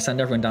 so we're going to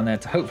send everyone down there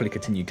to hopefully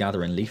continue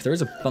gathering leaf. There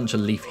is a bunch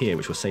of leaf here,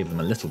 which will save them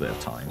a little bit of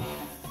time.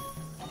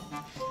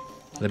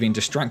 They're being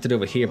distracted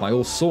over here by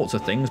all sorts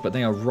of things, but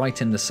they are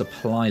right in the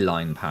supply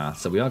line path,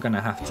 so we are going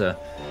to have to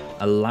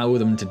allow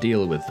them to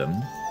deal with them.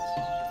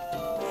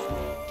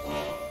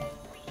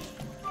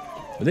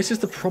 But this is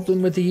the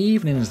problem with the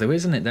evenings though,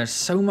 isn't it? There's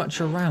so much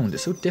around.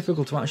 It's so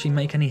difficult to actually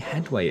make any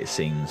headway, it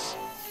seems.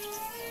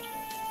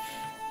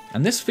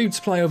 And this food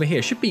supply over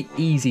here should be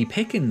easy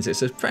pickings.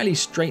 It's a fairly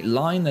straight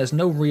line. There's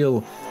no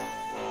real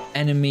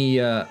enemy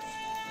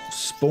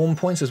spawn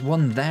points. There's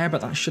one there, but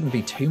that shouldn't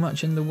be too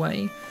much in the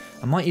way.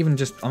 I might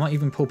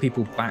even pull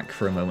people back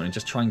for a moment and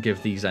just try and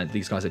give these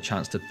guys a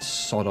chance to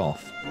sod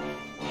off.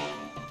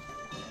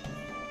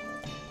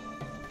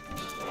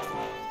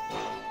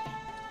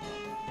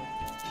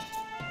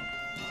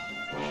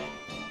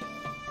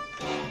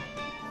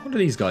 What are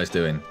these guys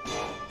doing?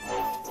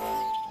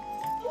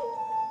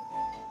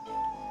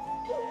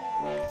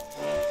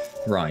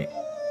 Right,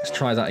 let's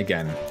try that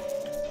again.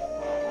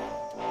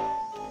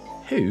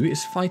 Who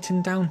is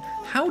fighting down?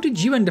 How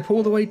did you end up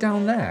all the way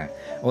down there?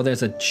 Oh,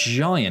 there's a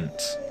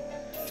giant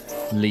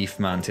leaf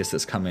mantis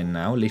that's come in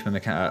now. Leaf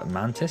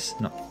mantis?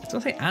 No, did I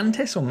say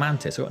Antz or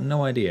mantis? I've got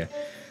no idea.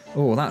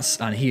 Oh,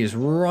 and he is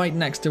right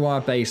next to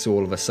our base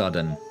all of a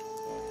sudden.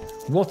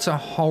 What a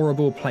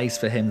horrible place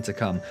for him to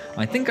come.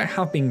 I think I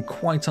have been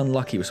quite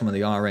unlucky with some of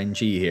the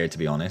RNG here, to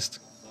be honest.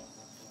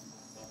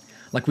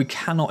 Like, we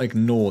cannot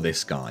ignore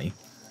this guy.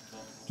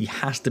 He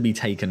has to be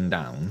taken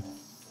down.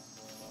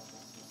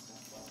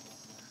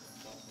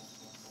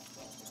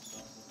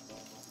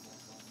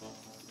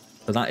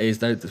 But that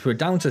is, we're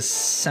down to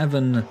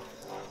 7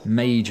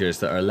 majors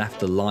that are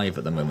left alive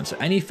at the moment. So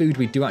any food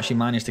we do actually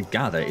manage to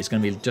gather is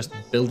going to be just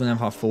building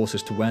up our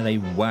forces to where they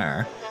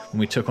were when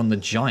we took on the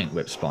giant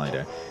whip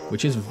spider,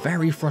 which is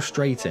very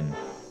frustrating.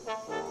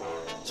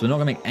 So we're not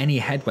going to make any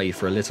headway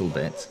for a little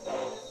bit.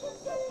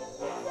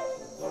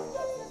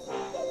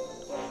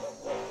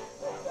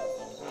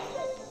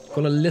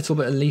 Got a little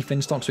bit of leaf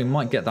in stock, so we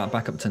might get that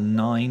back up to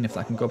 9 if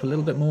that can go up a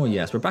little bit more.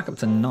 Yes, we're back up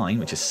to 9,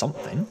 which is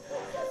something.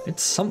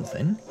 It's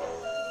something.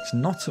 It's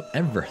not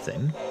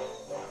everything.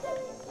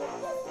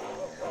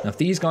 Now, if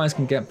these guys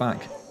can get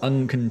back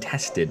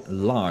uncontested,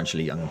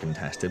 largely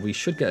uncontested, we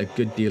should get a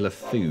good deal of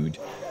food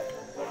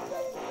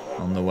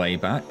on the way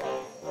back.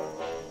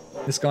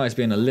 This guy's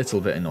being a little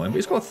bit annoying, but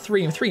he's got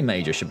three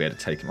majors should be able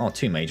to take him. Oh,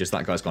 2 majors.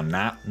 That guy's gone,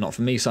 nah, not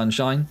for me,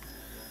 sunshine.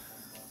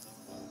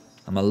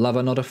 I'm a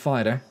lover, not a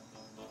fighter.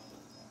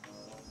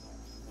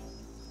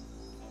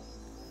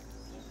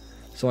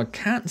 So I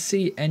can't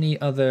see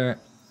any other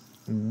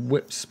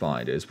whip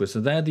spiders, so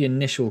they're the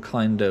initial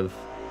kind of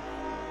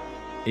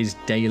is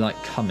daylight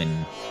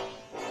coming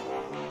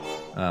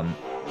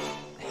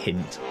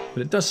hint,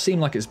 but it does seem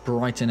like it's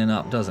brightening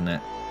up, doesn't it?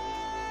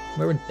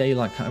 Where would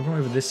daylight come? I'm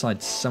over this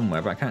side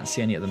somewhere, but I can't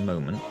see any at the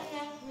moment.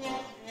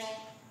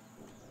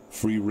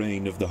 Free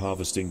reign of the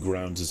harvesting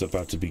grounds is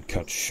about to be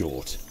cut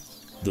short.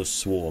 The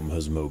swarm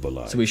has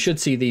mobilized. So we should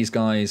see these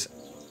guys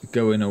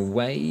going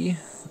away.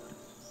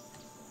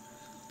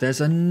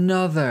 There's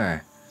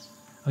another.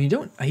 Oh, you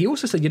don't. He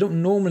also said you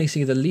don't normally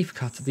see the leaf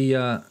cut,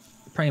 the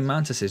praying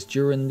mantises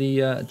during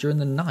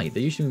the night.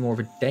 They usually be more of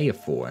a day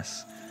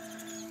force.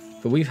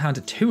 But we've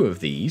had 2 of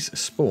these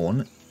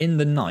spawn in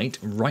the night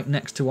right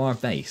next to our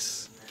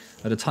base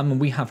at a time when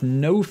we have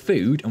no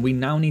food and we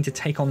now need to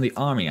take on the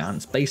army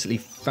ants basically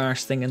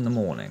first thing in the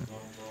morning.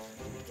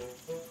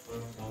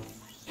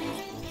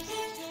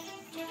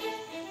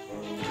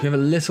 We have a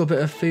little bit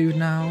of food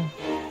now.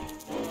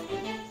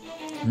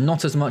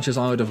 Not as much as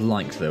I would have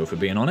liked, though, for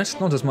being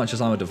honest. Not as much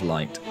as I would have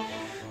liked.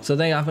 So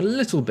they have a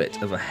little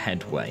bit of a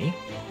headway.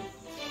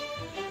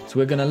 So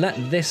we're going to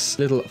let this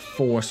little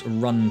force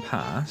run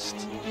past.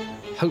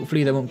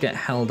 Hopefully they won't get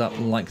held up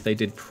like they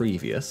did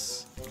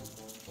previous.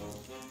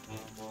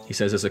 He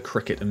says as a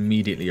cricket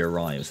immediately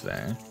arrives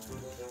there.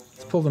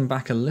 Let's pull them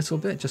back a little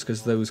bit, just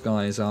because those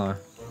guys are...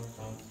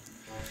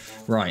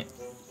 Right.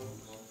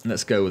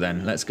 Let's go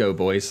then. Let's go,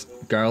 boys.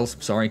 Girls.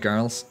 Sorry,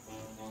 girls.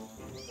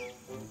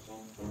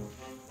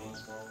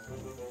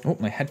 Oh,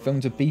 my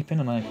headphones are beeping,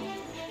 and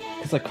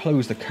because I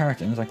closed the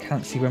curtains, I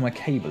can't see where my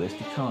cable is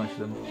to charge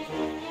them.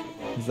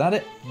 Is that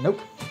it? Nope.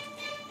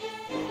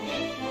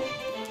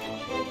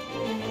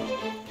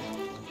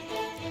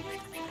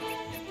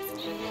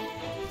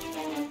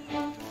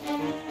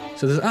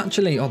 So there's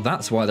actually, oh,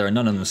 that's why there are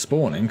none of them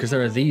spawning, because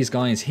there are these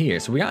guys here.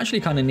 So we actually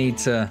kind of need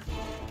to...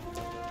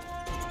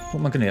 What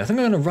am I going to do? I think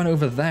I'm going to run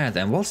over there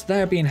then. Whilst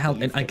they're being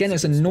held... And again,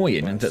 it's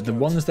annoying that the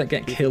ones that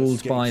get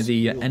killed by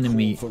the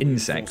enemy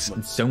insects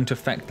don't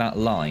affect that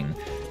line.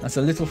 That's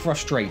a little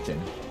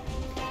frustrating.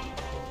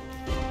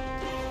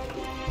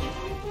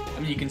 I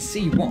mean, you can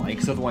see why,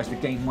 because otherwise the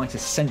game might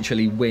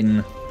essentially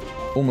win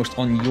almost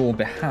on your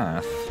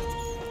behalf.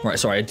 Right,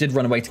 sorry, I did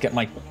run away to get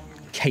my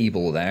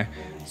cable there,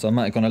 so I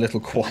might have gone a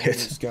little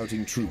quiet.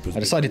 I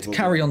decided to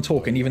carry on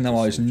talking even though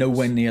I was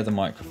nowhere near the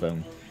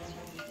microphone.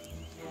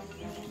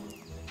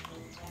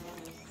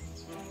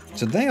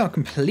 So they are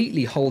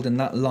completely holding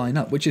that line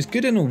up, which is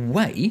good in a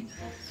way,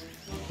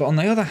 but on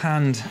the other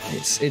hand,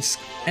 it's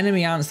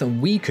enemy ants that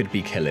we could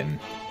be killing.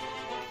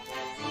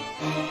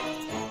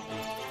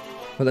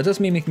 Well, that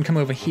does mean we can come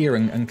over here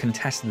and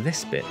contest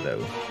this bit,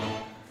 though.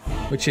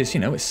 Which is,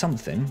 you know, it's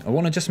something. We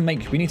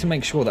need to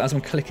make sure that as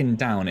I'm clicking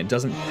down, it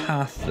doesn't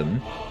path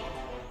them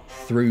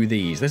through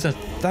these. There's a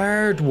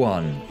third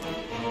one.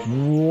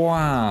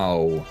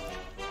 Wow.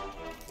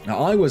 Now,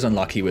 I was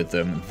unlucky with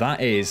them.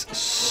 That is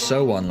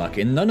so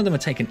unlucky. And none of them are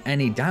taking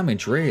any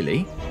damage,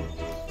 really.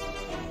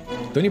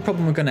 The only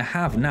problem we're going to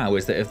have now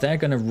is that if they're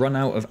going to run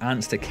out of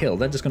ants to kill,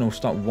 they're just going to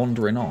start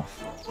wandering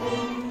off.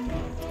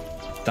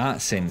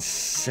 That's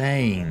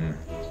insane.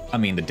 I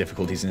mean, the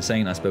difficulty's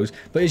insane, I suppose.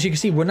 But as you can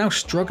see, we're now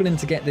struggling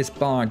to get this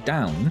bar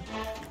down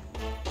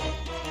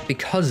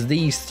because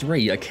these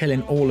three are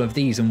killing all of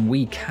these and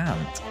we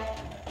can't.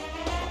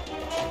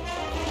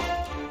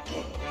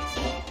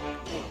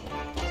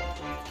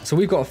 So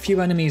we've got a few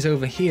enemies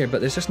over here,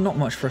 but there's just not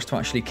much for us to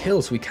actually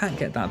kill, so we can't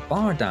get that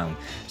bar down.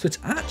 So it's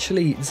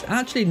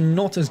actually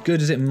not as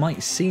good as it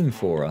might seem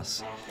for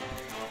us.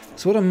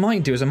 So what I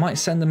might do is I might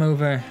send them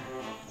over...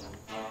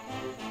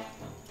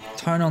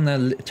 Turn on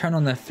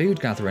their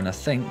food gathering, I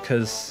think,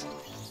 because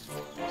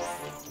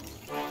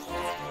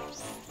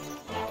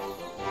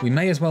we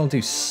may as well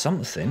do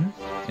something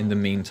in the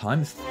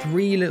meantime.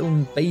 3 little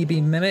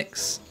baby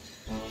mimics.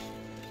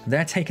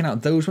 They're taking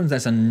out those ones.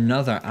 There's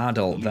another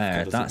adult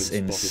there. That's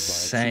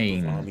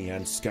insane.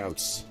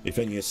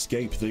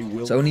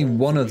 So only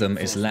one of them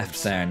is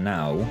left there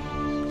now.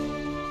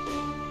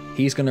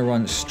 He's going to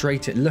run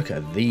straight at... Look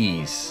at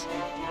these.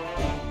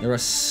 There are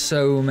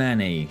so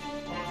many.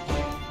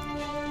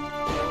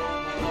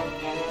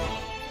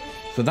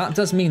 So that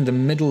does mean the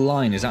middle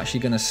line is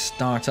actually going to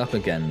start up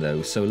again,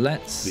 though. So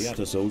let's... The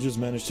Atta soldiers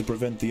managed to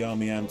prevent the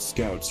army ant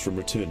scouts from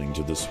returning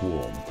to the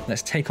swarm.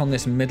 Let's take on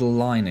this middle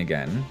line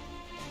again.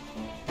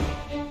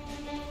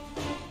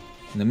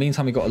 In the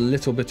meantime, we've got a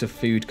little bit of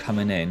food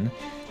coming in.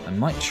 I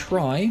might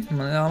try. I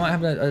might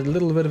have a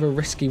little bit of a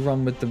risky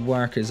run with the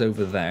workers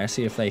over there.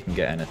 See if they can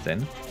get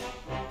anything.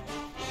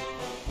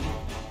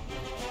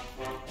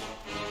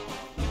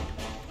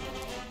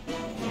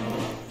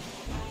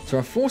 So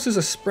our forces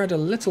are spread a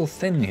little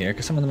thin here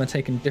because some of them are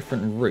taking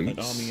different routes. An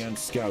army ant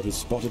scout has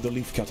spotted the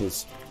leaf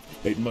cutters.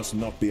 It must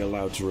not be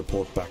allowed to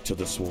report back to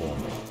the swarm.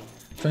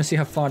 Trying to see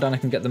how far down I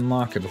can get the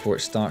marker before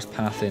it starts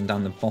pathing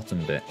down the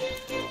bottom bit.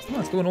 Oh,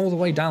 it's going all the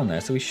way down there,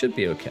 so we should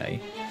be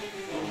okay.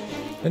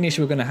 The only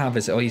issue we're going to have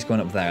is, oh, he's going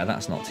up there.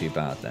 That's not too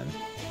bad then.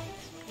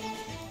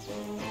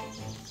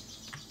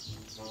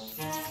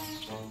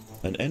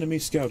 An enemy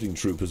scouting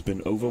troop has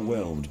been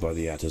overwhelmed by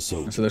the Atta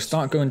soldiers. So they'll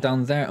start going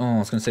down there. Oh, I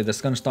was going to say they're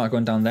going to start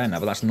going down there now,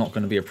 but that's not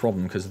going to be a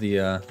problem because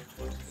the...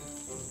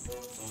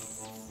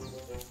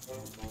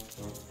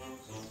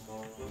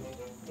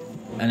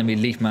 enemy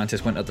leaf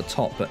mantis went at the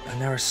top, and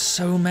there are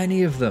so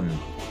many of them.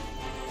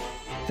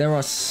 There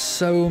are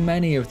so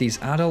many of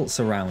these adults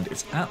around.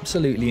 It's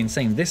absolutely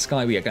insane. This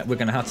guy, we're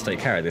going to have to take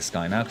care of this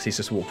guy now because he's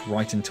just walked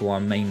right into our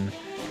main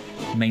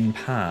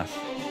path.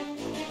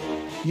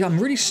 Yeah, I'm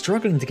really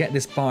struggling to get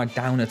this bar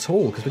down at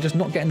all because we're just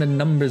not getting the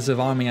numbers of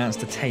army ants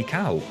to take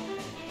out.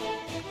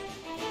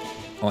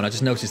 Oh, and I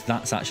just noticed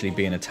that's actually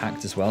being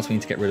attacked as well, so we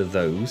need to get rid of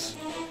those.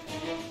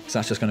 Because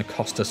that's just going to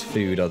cost us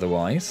food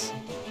otherwise.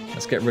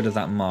 Let's get rid of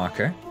that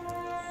marker.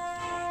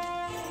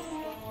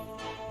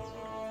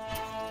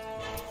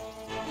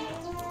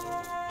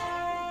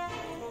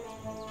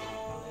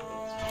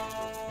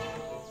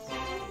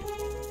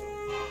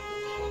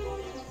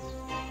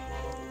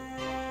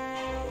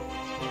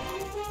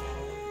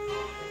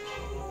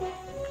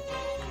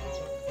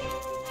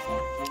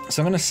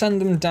 So I'm going to send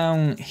them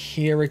down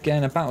here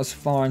again, about as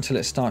far until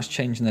it starts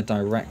changing the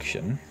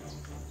direction.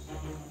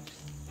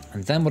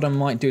 And then what I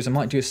might do is I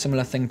might do a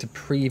similar thing to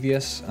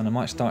previous, and I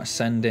might start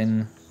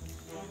sending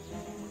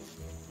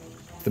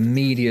the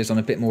meteors on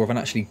a bit more of an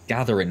actually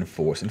gathering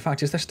force. In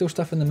fact, is there still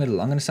stuff in the middle?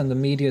 I'm going to send the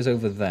meteors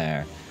over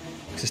there.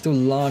 Because it's still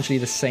largely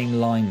the same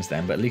lines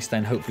then, but at least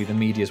then hopefully the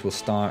meteors will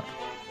start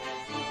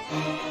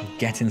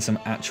getting some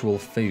actual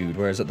food.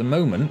 Whereas at the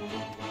moment...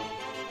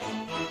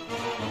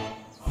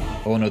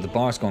 Oh no, the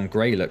bar's gone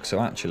grey, look,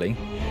 so actually...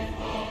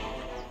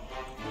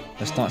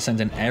 Let's start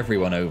sending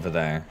everyone over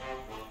there.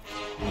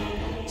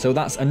 So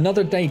that's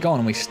another day gone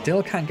and we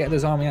still can't get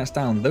those army ants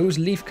down. Those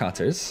leaf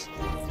cutters,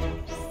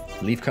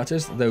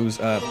 those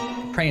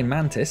praying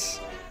mantis,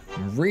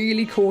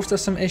 really caused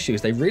us some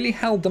issues. They really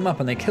held them up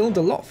and they killed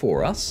a lot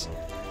for us,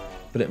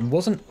 but it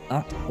wasn't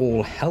at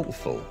all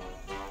helpful.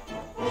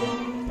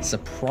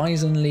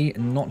 Surprisingly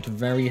not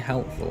very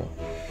helpful.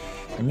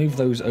 I move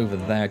those over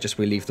there, just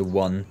we leave the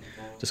one,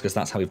 just because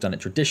that's how we've done it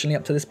traditionally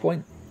up to this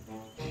point.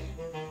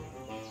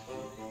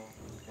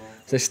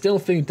 There's still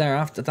food there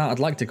after that. I'd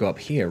like to go up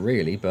here,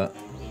 really, but...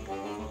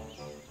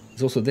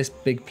 There's also this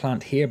big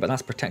plant here, but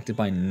that's protected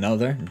by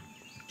another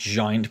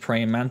giant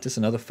praying mantis,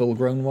 another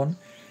full-grown one.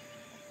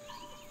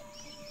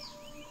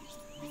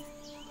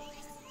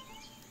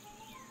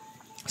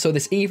 So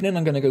this evening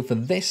I'm going to go for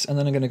this, and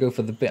then I'm going to go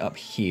for the bit up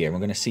here. We're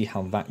going to see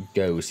how that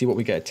goes, see what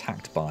we get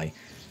attacked by.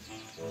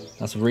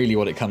 That's really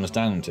what it comes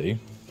down to.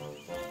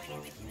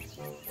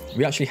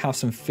 We actually have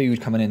some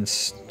food coming in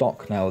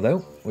stock now, though,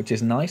 which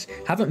is nice.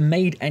 Haven't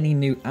made any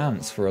new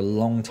ants for a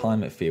long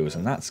time, it feels,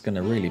 and that's going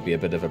to really be a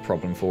bit of a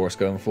problem for us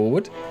going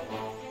forward.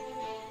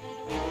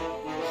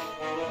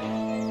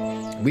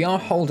 We are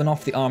holding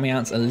off the army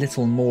ants a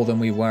little more than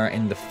we were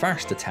in the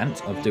first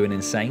attempt of doing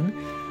insane.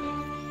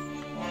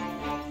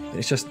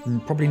 It's just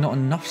probably not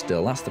enough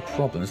still, that's the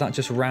problem. Has that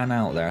just ran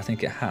out there? I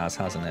think it has,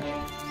 hasn't it?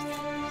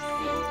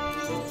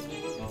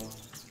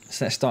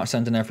 So let's start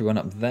sending everyone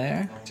up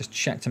there. Just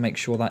check to make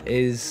sure that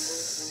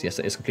is... Yes,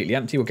 it is completely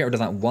empty. We'll get rid of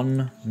that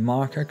one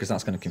marker because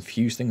that's going to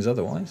confuse things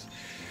otherwise.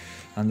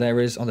 And there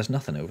is... Oh, there's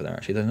nothing over there,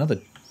 actually. There's another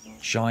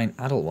giant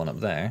adult one up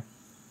there.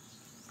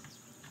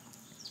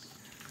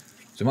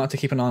 So we might have to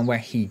keep an eye on where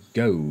he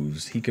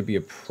goes. He could be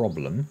a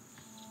problem.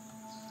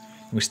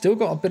 We've still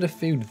got a bit of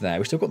food there.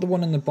 We've still got the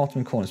one in the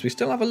bottom corner. So we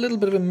still have a little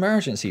bit of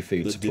emergency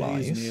food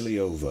supplies. The day is nearly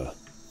over.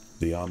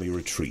 The army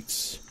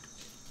retreats,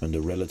 and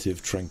a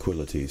relative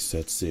tranquility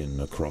sets in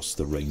across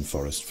the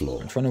rainforest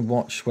floor. I'm trying to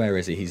watch. Where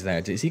is he? He's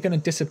there. Is he going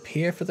to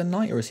disappear for the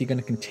night, or is he going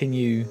to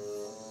continue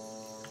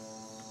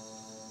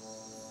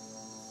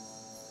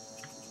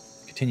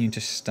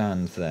to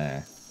stand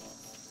there?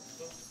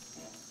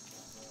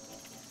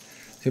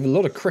 So we have a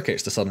lot of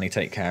crickets to suddenly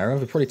take care of.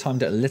 We probably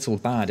timed it a little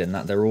bad in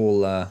that they're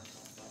all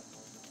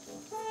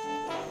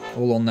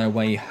on their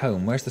way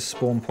home. Where's the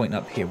spawn point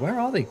up here? Where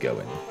are they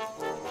going?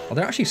 Oh,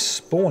 they're actually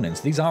spawning,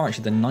 so these are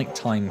actually the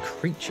nighttime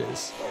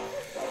creatures.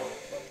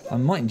 I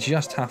might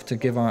just have to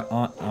give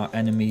our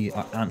enemy,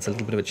 our ants, a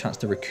little bit of a chance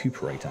to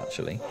recuperate,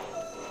 actually.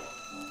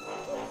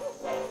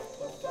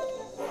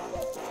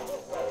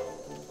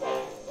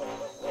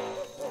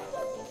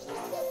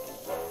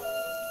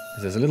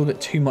 There's a little bit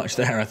too much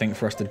there, I think,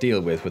 for us to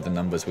deal with the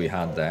numbers we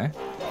had there.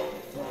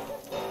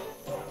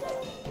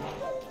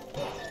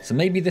 So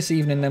maybe this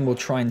evening then we'll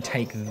try and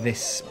take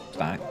this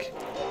back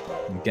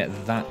and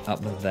get that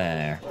up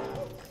there.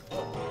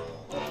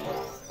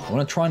 I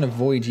want to try and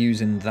avoid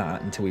using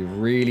that until we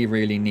really,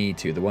 really need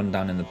to. The one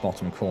down in the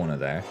bottom corner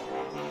there.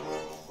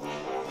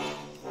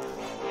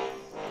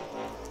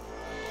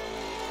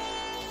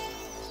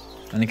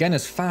 And again,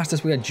 as fast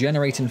as we are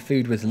generating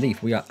food with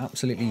leaf, we are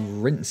absolutely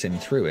rinsing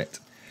through it.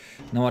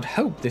 Now I'd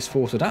hope this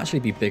force would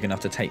actually be big enough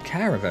to take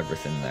care of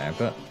everything there,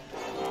 but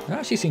they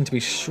actually seem to be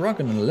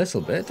struggling a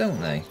little bit, don't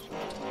they?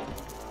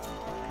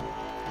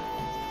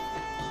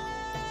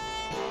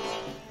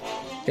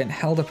 Getting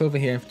held up over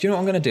here. Do you know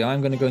what I'm going to do?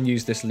 I'm going to go and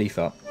use this leaf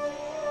up.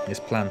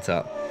 This plant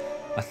up.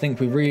 I think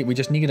we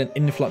just need an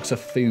influx of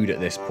food at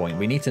this point.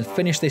 We need to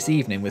finish this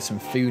evening with some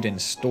food in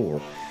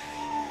store.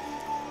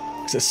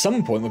 Because at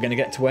some point we're going to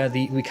get to where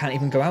we can't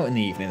even go out in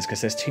the evenings because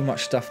there's too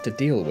much stuff to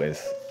deal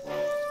with.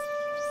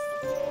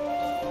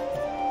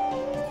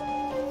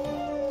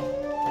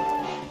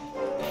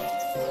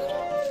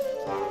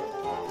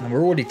 And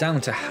we're already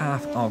down to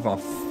half of our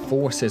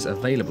forces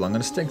available. I'm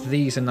going to stick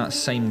these in that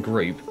same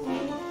group.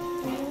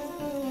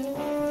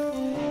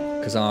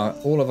 Because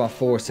all of our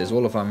forces,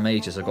 all of our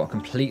mages have got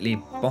completely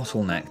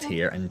bottlenecked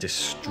here and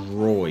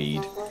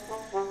destroyed.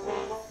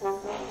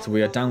 So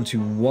we are down to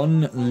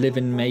one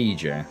living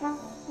major.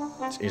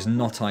 Which is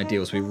not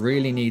ideal, so we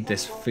really need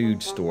this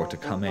food store to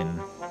come in.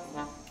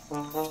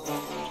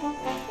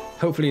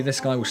 Hopefully this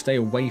guy will stay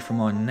away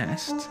from our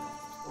nest.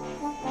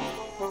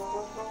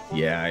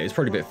 Yeah, it's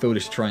probably a bit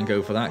foolish to try and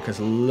go for that, because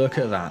look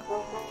at that.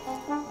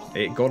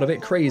 It got a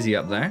bit crazy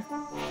up there.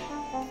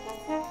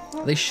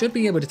 They should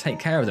be able to take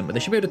care of them, but they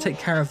should be able to take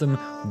care of them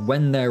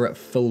when they're at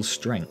full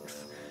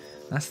strength.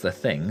 That's the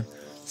thing.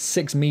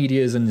 6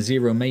 medias and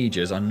 0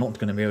 majors are not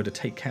going to be able to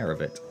take care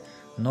of it.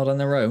 Not on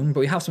their own,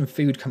 but we have some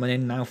food coming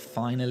in now,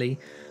 finally,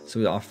 so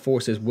that our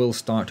forces will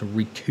start to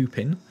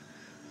recouping.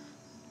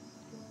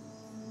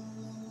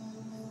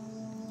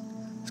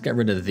 Let's get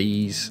rid of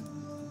these.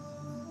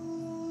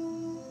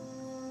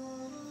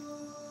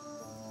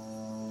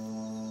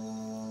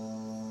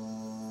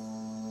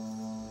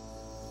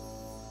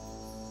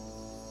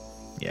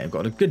 Yeah, we've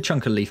got a good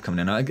chunk of leaf coming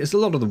in. I guess a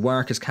lot of the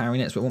work is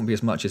carrying it, so it won't be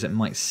as much as it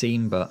might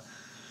seem, but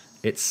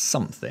it's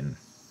something.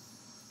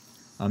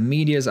 Our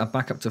medias are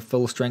back up to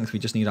full strength. We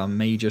just need our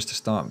majors to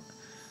start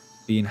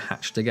being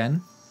hatched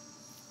again.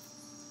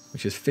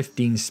 Which is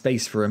 15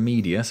 space for a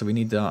media, so we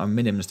need our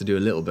minims to do a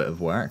little bit of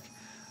work.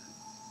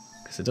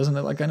 Because it doesn't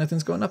look like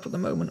anything's going up at the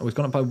moment. Oh, we've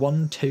gone up by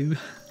 1, 2.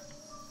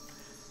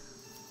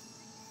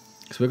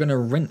 So we're going to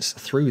rinse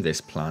through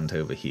this plant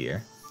over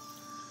here.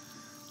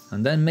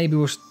 And then maybe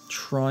we'll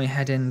try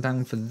heading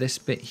down for this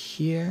bit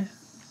here.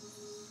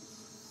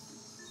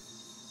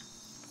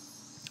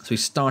 So we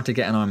started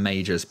getting our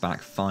majors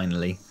back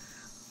finally.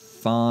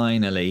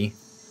 Finally.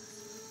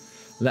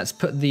 Let's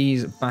put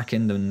these back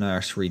in the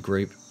nursery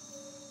group.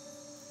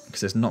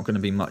 Because there's not going to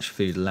be much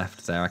food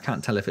left there. I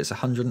can't tell if it's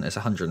 100, it's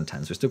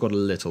 110. So we've still got a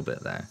little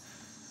bit there.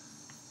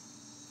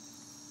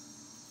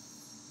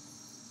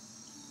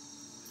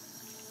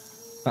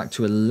 Back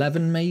to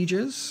 11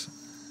 majors.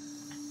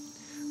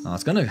 I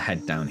was going to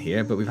head down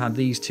here, but we've had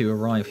these two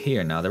arrive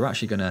here now. They're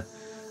actually going to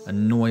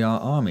annoy our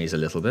armies a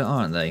little bit,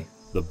 aren't they?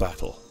 The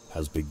battle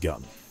has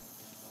begun.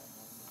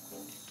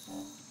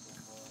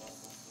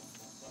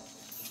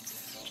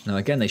 Now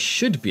again, they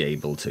should be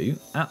able to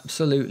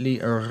absolutely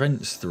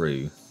rinse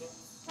through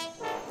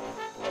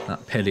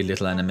that pilly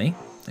little enemy.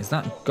 Is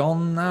that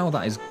gone now?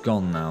 That is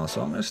gone now.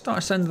 So I'm going to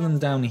start sending them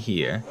down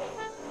here.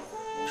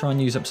 Try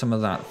and use up some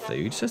of that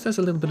food. It says there's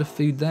a little bit of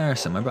food there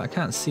somewhere, but I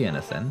can't see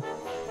anything.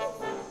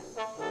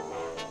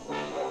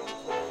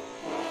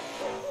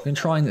 I'm going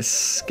to try and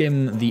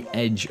skim the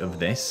edge of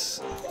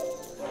this.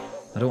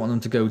 I don't want them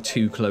to go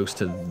too close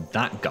to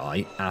that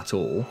guy at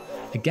all.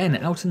 Again,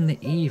 out in the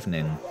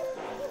evening.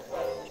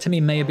 Timmy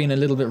may have been a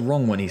little bit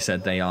wrong when he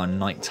said they are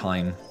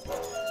nighttime.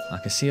 I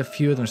can see a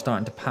few of them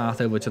starting to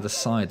path over to the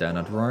side there, and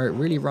I'd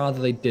really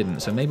rather they didn't,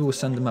 so maybe we'll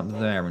send them up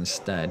there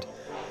instead.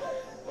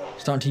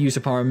 Starting to use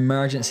up our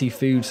emergency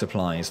food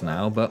supplies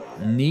now, but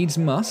needs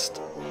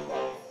must.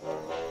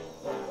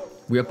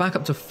 We are back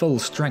up to full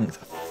strength,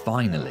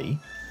 finally.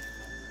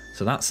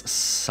 So that's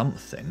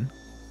something.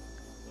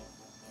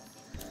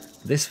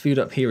 This food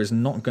up here is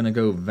not going to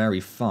go very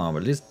far,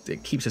 but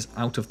it keeps us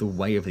out of the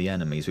way of the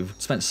enemies. We've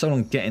spent so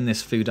long getting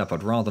this food up,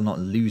 I'd rather not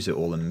lose it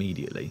all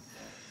immediately.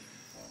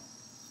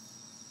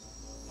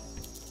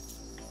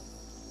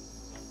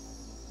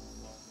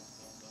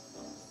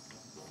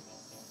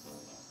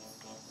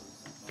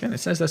 Again, it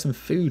says there's some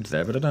food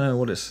there, but I don't know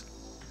what it's...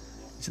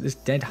 Is it this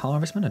dead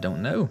harvestman? I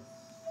don't know.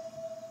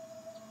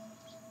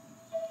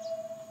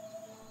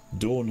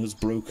 Dawn has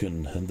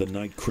broken and the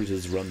night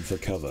critters run for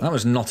cover. That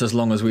was not as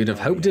long as we'd have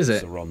hoped, is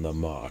it? Are on the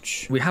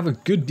march. We have a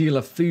good deal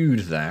of food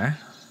there.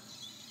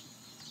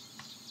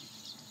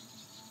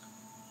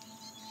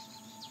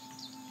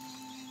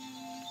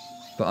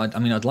 But I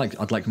mean, I'd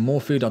like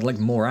more food. I'd like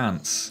more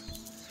ants.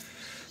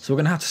 So we're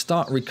gonna have to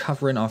start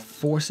recovering our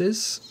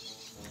forces.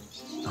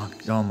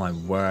 Oh my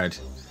word!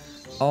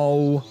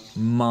 Oh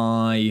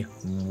my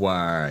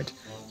word!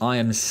 I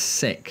am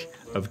sick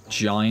of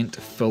giant,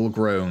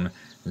 full-grown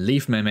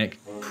leaf mimic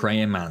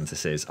praying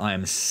mantises. I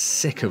am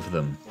sick of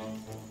them.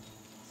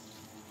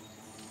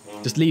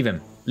 Just leave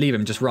him. Leave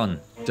him. Just run.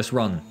 Just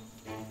run.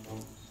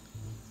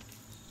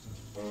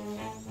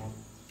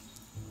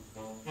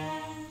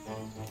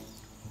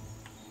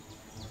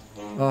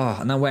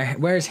 Oh, now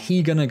where is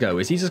he gonna go?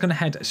 Is he just gonna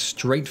head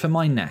straight for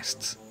my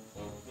nests?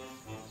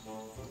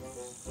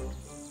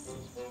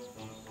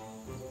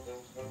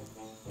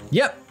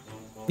 Yep.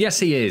 Yes,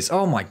 he is.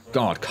 Oh my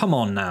god. Come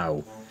on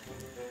now.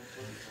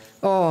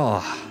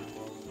 Oh.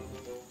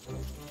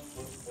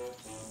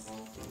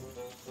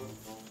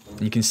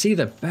 And you can see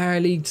they're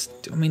barely...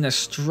 I mean, they're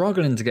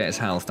struggling to get his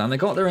health down. They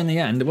got there in the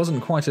end. It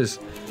wasn't quite as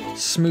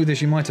smooth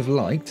as you might have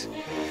liked.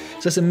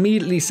 So let's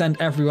immediately send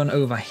everyone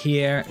over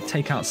here.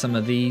 Take out some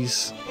of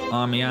these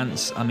army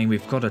ants. I mean,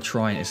 we've got to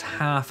try. It's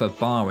half a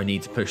bar we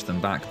need to push them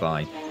back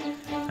by.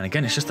 And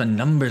again, it's just the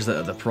numbers that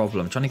are the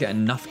problem. Trying to get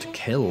enough to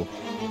kill.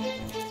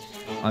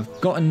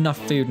 I've got enough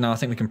food now. I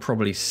think we can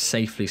probably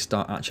safely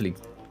start actually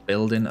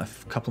building a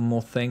couple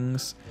more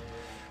things.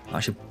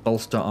 Actually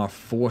bolster our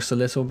force a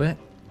little bit.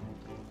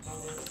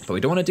 But we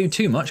don't want to do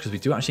too much because we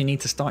do actually need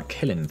to start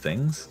killing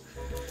things.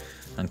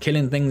 And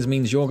killing things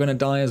means you're going to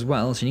die as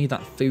well. So you need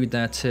that food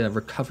there to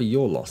recover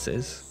your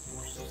losses.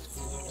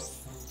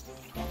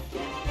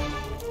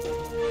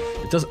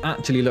 It does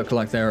actually look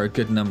like there are a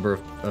good number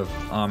of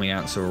army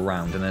ants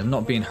around. And they're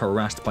not being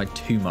harassed by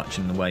too much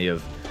in the way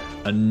of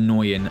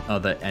annoying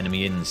other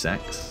enemy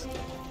insects.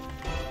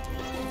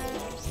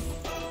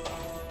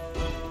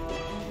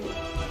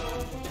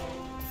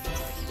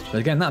 But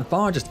again, that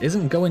bar just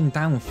isn't going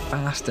down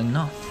fast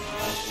enough.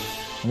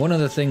 One of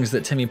the things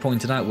that Timmy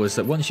pointed out was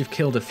that once you've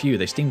killed a few,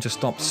 they seem to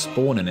stop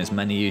spawning as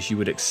many as you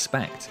would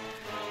expect.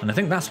 And I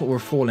think that's what we're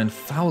falling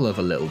foul of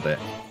a little bit.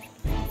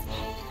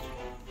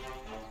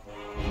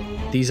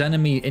 These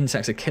enemy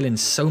insects are killing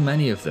so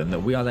many of them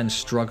that we are then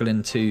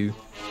struggling to...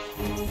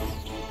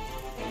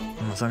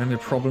 Oh, is that going to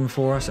be a problem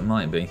for us? It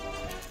might be.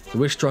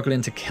 We're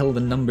struggling to kill the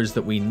numbers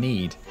that we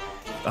need.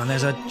 And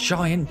there's a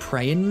giant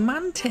praying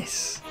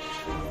mantis.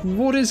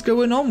 What is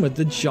going on with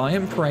the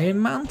giant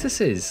praying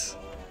mantises?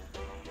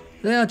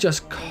 They are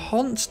just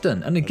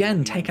constant, and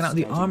again taking out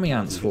the army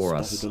ants for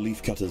us. The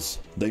leaf cutters.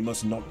 They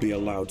must not be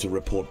allowed to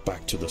report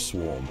back to the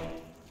swarm.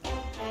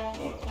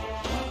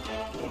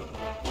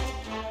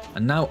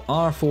 And now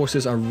our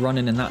forces are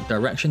running in that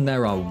direction.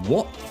 There are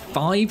what?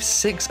 5,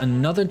 6?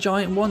 Another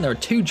giant one? There are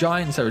 2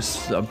 giants.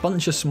 There's a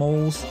bunch of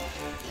smalls.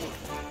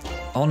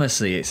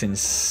 Honestly, it's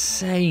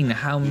insane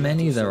how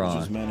many there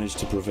are. Managed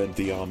to prevent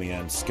the army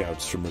ant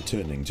scouts from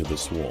returning to the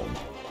swarm.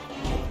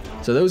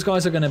 So those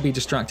guys are going to be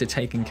distracted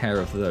taking care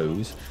of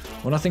those.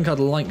 What I think I'd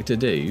like to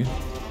do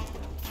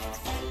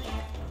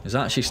is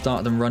actually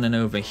start them running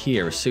over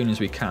here as soon as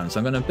we can. So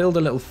I'm going to build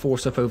a little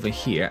force up over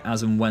here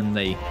as and when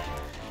they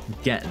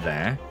get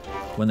there,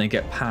 when they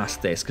get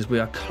past this, because we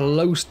are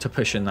close to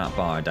pushing that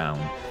bar down.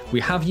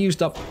 We have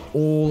used up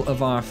all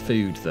of our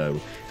food though,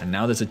 and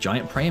now there's a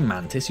giant praying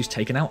mantis who's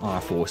taken out our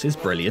forces.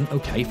 Brilliant.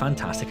 Okay,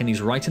 fantastic. And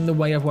he's right in the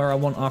way of where I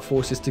want our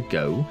forces to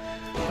go.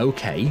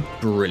 Okay,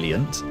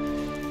 brilliant.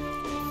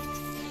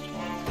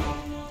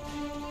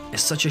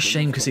 It's such a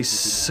shame because he's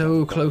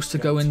so close to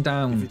going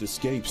down. If it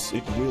escapes,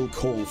 it will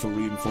call for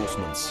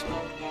reinforcements.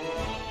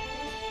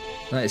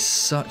 That is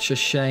such a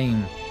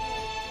shame.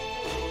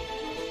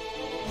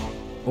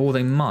 Or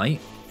they might.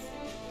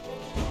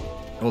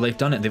 Or they've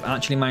done it. They've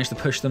actually managed to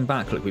push them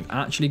back. Look, we've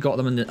actually got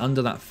them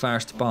under that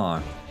first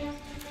bar.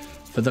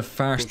 For the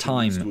first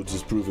time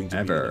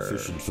ever.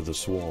 For the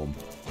swarm.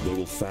 They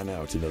will fan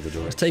out in other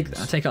directions.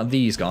 I'll take out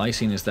these guys,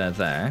 seeing as they're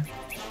there.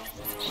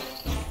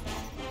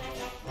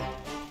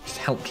 Just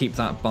help keep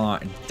that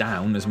bar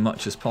down as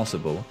much as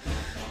possible.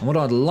 And what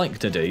I'd like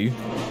to do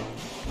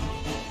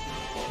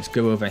is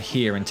go over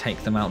here and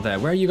take them out there.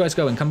 Where are you guys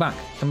going? Come back.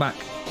 Come back.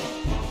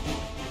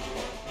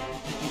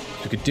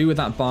 We could do with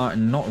that bar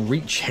and not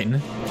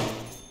reaching.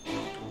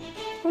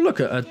 Oh, look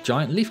at a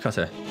giant leaf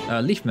cutter.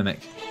 Leaf mimic.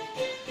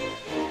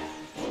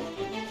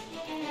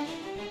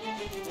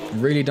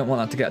 Really don't want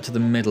that to get to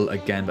the middle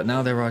again, but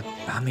now there are...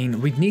 I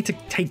mean, we need to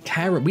take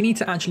care of... We need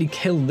to actually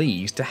kill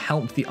these to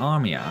help the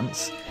army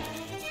ants,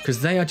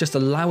 because they are just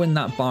allowing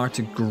that bar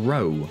to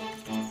grow.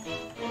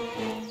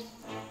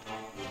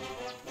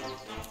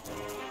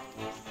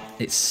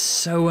 It's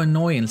so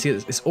annoying. See,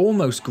 it's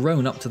almost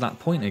grown up to that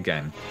point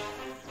again.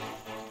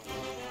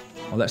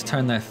 Well, let's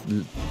turn their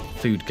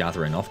food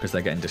gathering off, because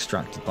they're getting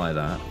distracted by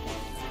that.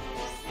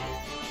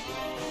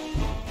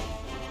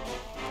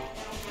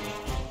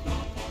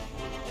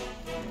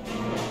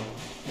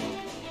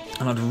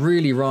 And I'd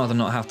really rather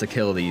not have to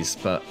kill these,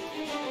 but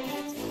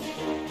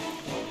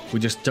we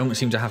just don't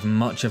seem to have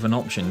much of an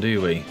option,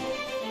 do we?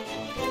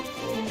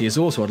 He is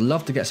also, I'd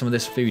love to get some of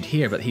this food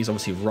here, but he's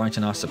obviously right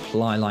in our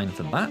supply line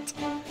for that.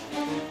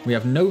 We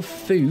have no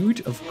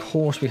food. Of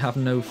course we have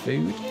no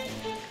food.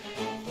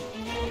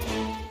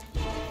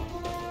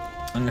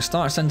 I'm going to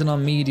start sending our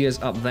medias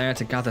up there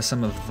to gather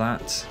some of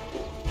that.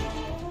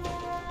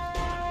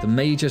 The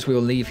mages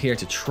we'll leave here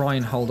to try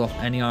and hold off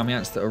any army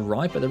ants that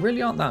arrive, but there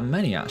really aren't that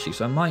many actually,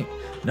 so I might...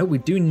 No, we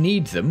do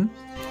need them.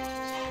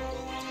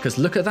 Because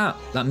look at that,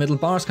 that middle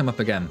bar's come up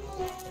again.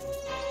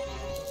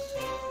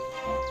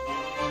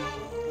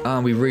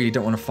 We really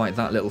don't want to fight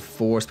that little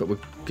force, but we're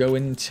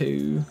going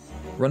to...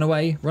 Run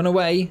away, run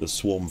away! The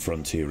swarm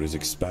frontier is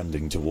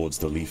expanding towards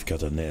the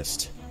leafcutter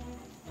nest.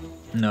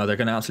 No, they're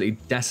going to absolutely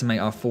decimate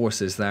our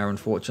forces there,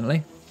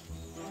 unfortunately.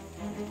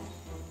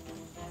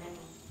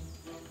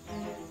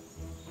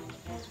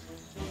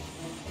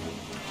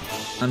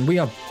 And we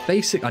are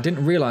basic... I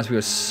didn't realise we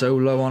were so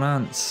low on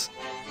ants.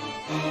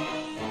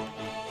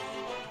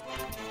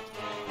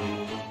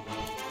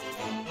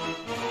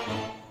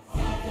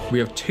 We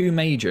have 2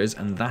 majors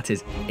and that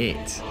is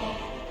it.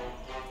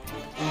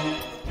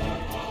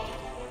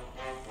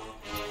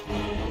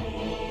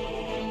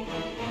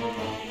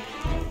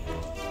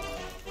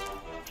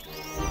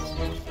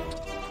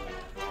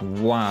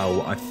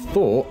 Wow, I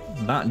thought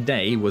that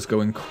day was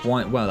going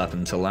quite well up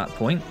until that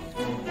point.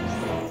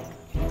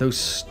 Those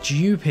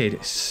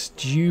stupid,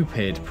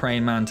 stupid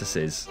praying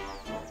mantises.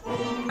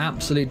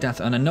 Absolute death.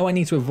 And I know I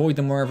need to avoid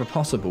them wherever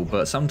possible,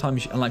 but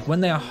sometimes, like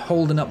when they are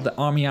holding up the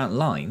army ant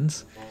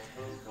lines,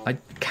 I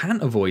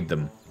can't avoid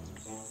them.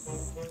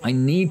 I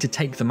need to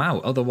take them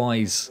out,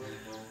 otherwise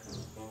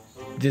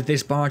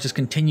this bar just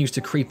continues to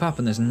creep up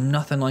and there's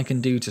nothing I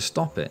can do to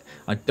stop it.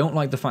 I don't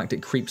like the fact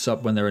it creeps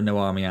up when there are no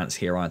army ants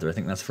here either. I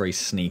think that's very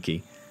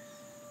sneaky.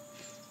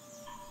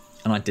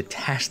 And I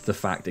detest the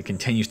fact it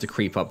continues to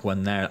creep up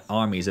when their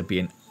armies are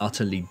being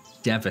utterly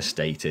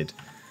devastated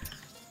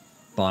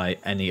by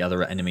any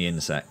other enemy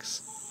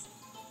insects.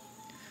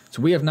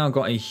 So we have now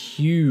got a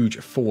huge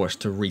force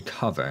to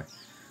recover.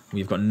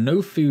 We've got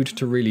no food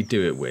to really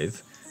do it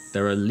with.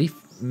 There are leaf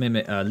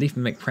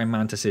mimic praying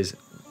mantises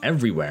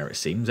everywhere, it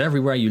seems.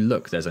 Everywhere you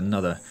look, there's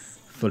another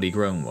fully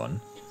grown one.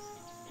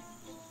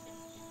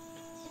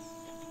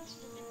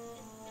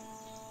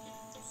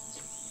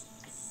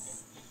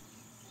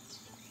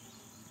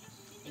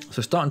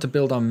 So starting to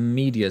build our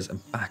medias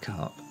back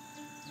up.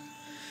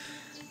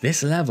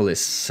 This level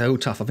is so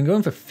tough. I've been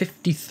going for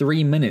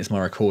 53 minutes, my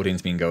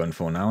recording's been going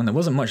for now, and there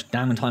wasn't much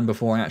downtime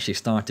before I actually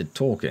started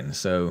talking,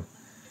 so...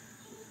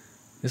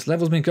 This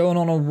level's been going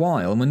on a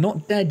while, and we're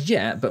not dead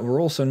yet, but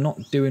we're also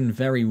not doing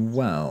very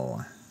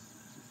well.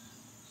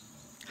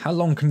 How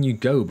long can you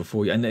go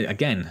before you... And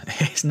again,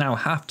 it's now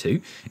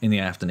 2:30 in the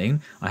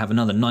afternoon. I have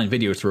another 9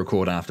 videos to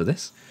record after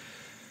this.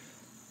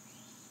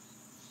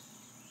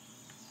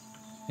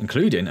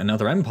 Including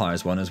another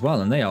Empires one as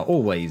well, and they are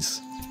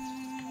always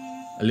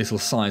a little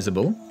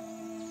sizable.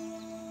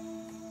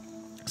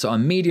 So our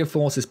media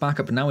force is back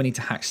up, and now we need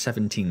to hatch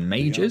 17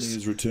 majors. The army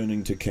is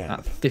returning to camp.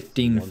 At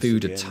 15 Once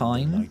food again, a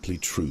time. A nightly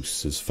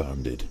truce is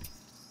founded.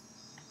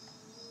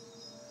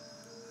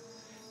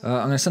 I'm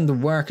going to send the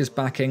workers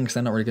back in because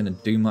they're not really going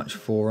to do much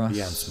for us.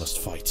 The ants must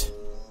fight.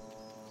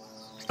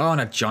 Oh, and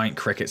a giant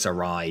cricket's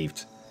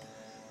arrived.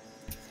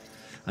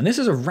 And this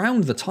is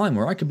around the time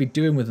where I could be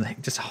doing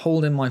with just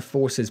holding my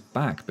forces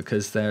back,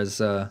 because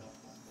there's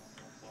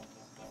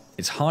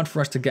it's hard for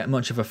us to get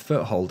much of a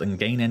foothold and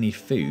gain any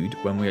food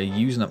when we are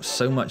using up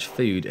so much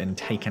food and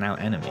taking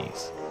out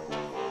enemies.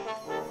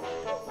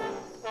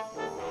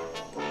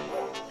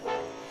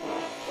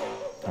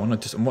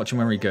 I'm watching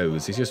where he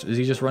goes. Is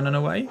he just running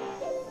away?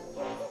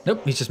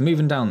 Nope, he's just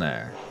moving down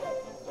there.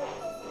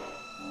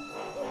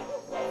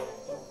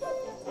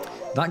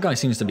 That guy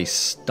seems to be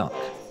stuck.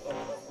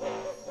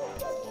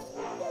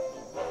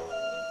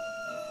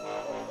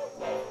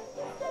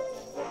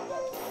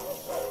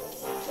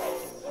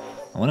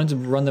 I wanted to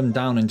run them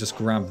down and just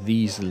grab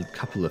these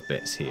couple of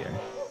bits here.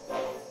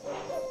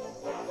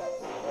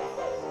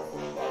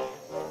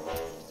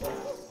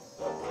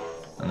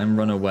 And then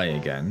run away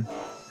again.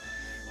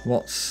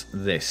 What's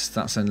this?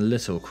 That's a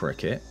little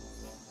cricket.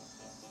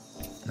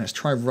 Let's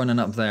try running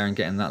up there and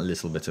getting that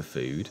little bit of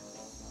food.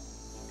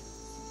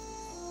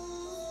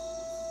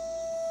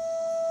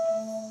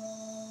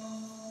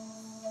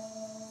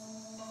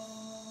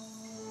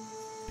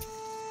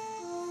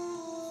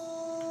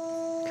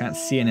 Can't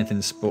see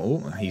anything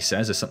spawn. Oh, he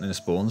says there's something that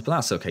spawns, but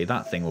that's okay.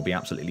 That thing will be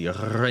absolutely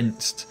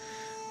rinsed.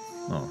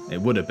 Oh, it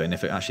would have been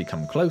if it actually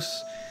come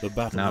close.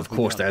 Now, of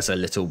course, there's a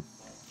little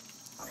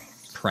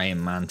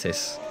praying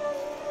mantis.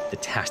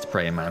 Detest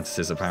praying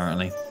mantises,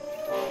 apparently.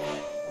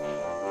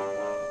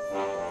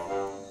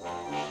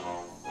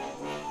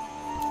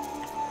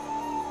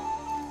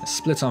 Let's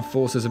split our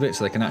forces a bit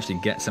so they can actually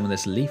get some of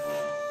this leaf.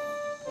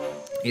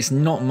 It's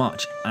not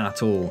much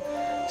at all.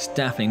 It's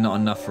definitely not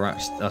enough for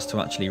us to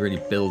actually really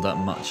build up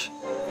much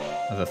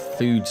of a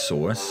food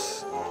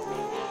source.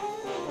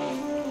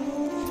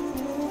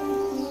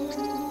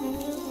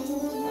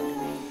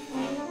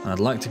 I'd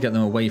like to get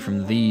them away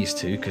from these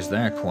two because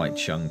they're quite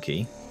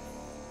chunky.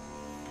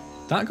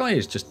 That guy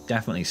is just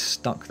definitely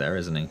stuck there,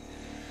 isn't he?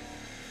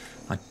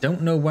 I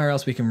don't know where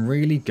else we can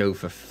really go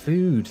for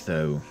food,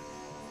 though.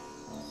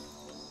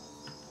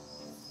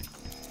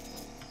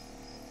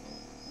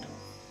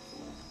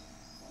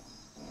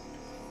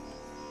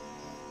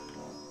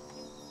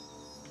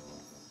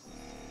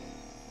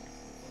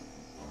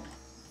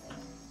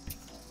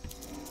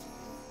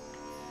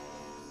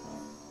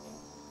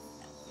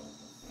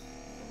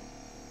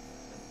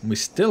 We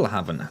still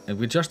haven't.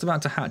 We're just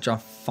about to hatch our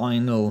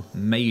final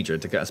major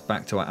to get us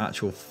back to our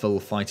actual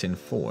full fighting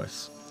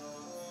force.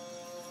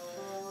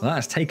 Well, that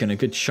has taken a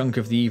good chunk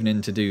of the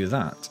evening to do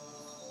that.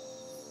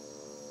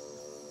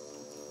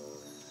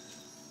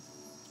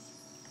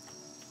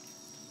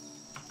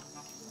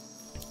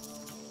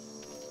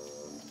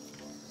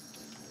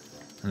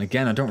 And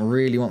again, I don't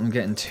really want them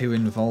getting too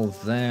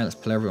involved there. Let's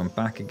pull everyone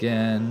back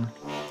again.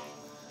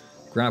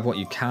 Grab what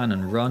you can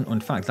and run. Oh, in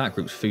fact, that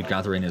group's food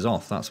gathering is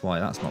off. That's why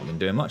that's not been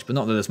doing much. But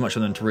not that there's much for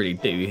them to really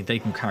do. They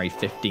can carry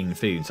 15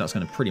 food, so that's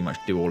going to pretty much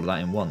do all of that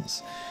in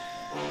once.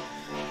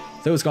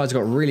 Those guys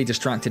got really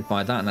distracted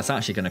by that, and that's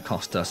actually going to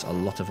cost us a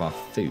lot of our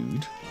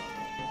food.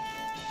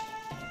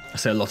 I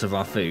say a lot of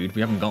our food.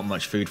 We haven't got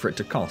much food for it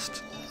to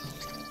cost.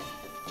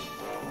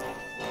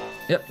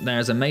 Yep,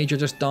 there's a major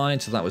just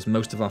died, so that was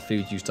most of our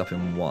food used up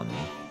in one.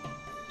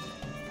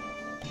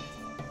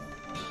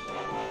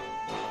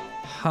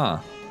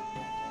 Huh.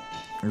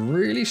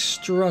 Really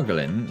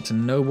struggling to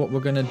know what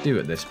we're going to do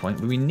at this point.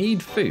 But we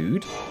need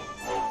food.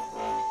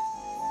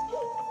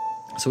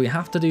 So we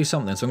have to do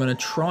something. So I'm going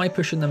to try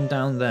pushing them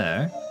down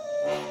there.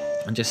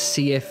 And just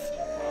see if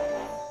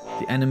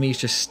the enemies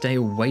just stay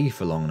away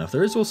for long enough.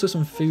 There is also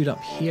some food up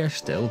here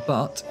still.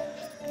 But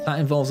that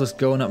involves us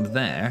going up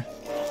there.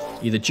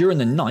 Either during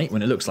the night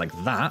when it looks like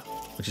that.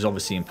 Which is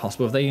obviously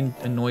impossible. If they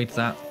annoyed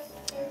that.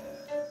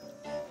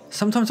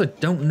 Sometimes I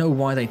don't know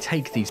why they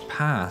take these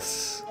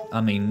paths.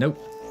 I mean,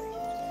 nope.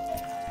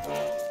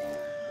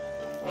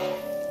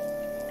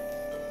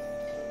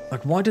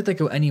 Like, why did they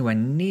go anywhere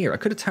near? I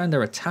could have turned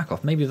their attack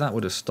off. Maybe that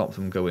would have stopped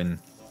them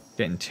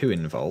getting too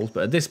involved.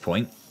 But at this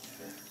point,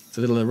 it's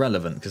a little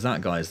irrelevant because that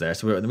guy's there.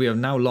 So we have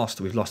now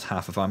lost. We've lost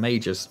half of our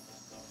mages.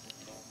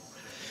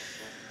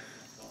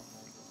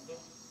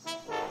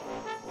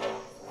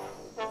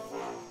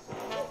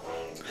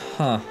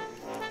 Huh.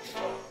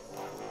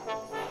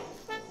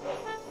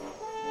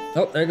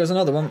 Oh, there goes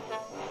another one.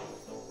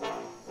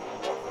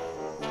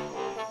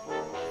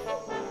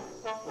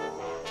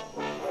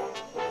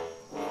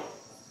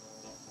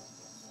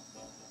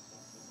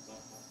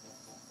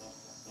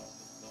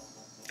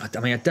 I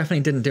mean, I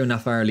definitely didn't do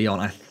enough early on.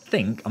 I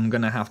think I'm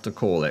going to have to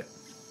call it.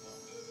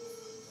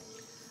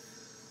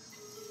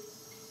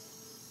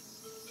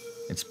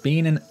 It's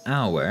been an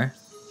hour.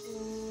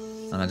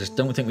 And I just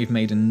don't think we've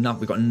made enough.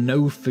 We've got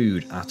no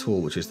food at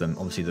all, which is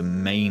obviously the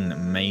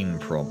main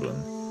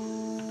problem.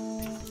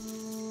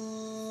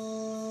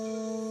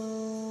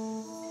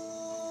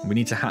 We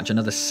need to hatch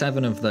another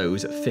 7 of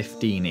those at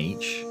 15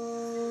 each.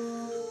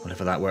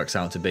 Whatever that works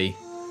out to be.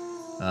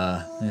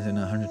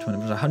 120,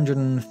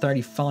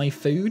 135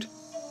 food.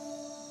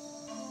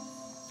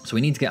 So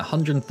we need to get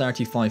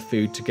 135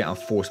 food to get our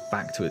force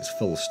back to its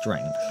full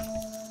strength.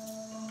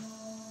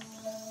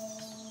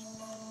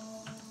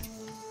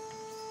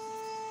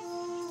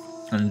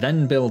 And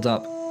then build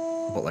up,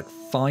 what, like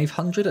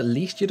 500 at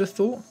least, you'd have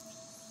thought?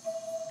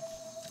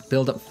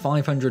 Build up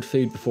 500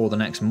 food before the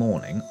next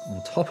morning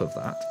on top of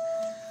that.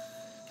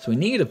 So we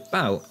need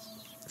about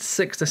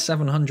 600 to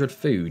 700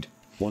 food.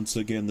 Once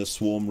again, the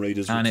swarm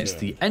raiders and return, it's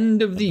the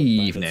end of the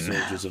evening.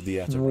 Soldiers of the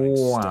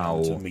Atarangs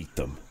Wow. stand to meet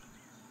them.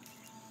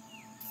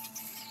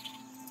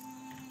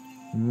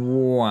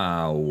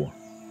 Wow.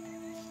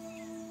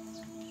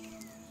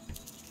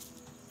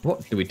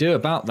 What do we do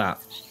about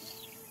that?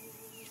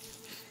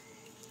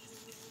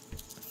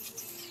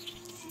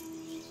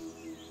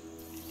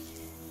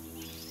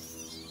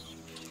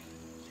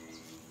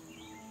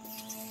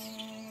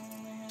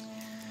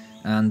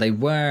 And they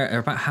were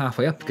about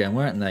halfway up again,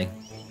 weren't they?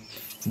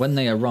 When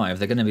they arrive,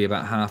 they're going to be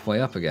about halfway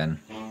up again.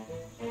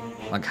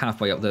 Like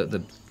halfway up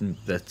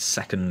the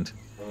second...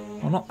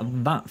 Well, not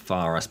that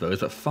far, I suppose,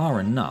 but far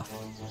enough.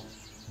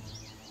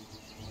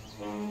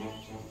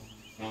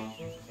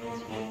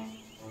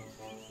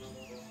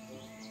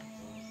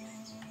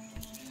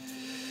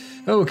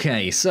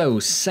 Okay, so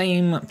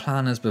same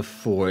plan as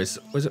before. It's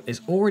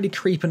already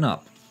creeping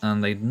up,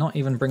 and they're not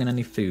even bringing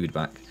any food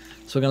back.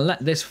 So we're going to let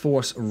this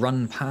force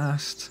run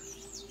past.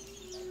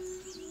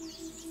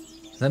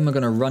 Then we're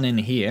going to run in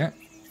here.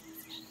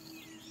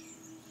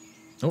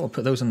 Oh, I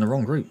put those in the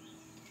wrong group.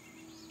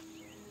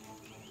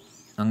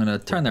 I'm going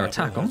to turn their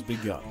attack on.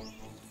 And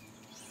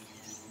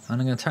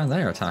I'm going to turn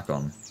their attack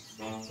on.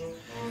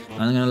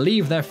 And I'm going to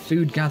leave their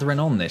food gathering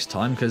on this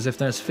time, because if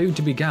there's food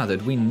to be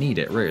gathered, we need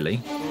it,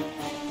 really.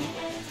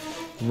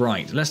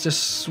 Right, let's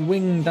just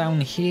swing down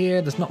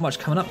here. There's not much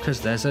coming up,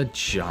 because there's a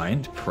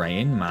giant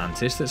praying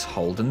mantis that's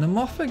holding them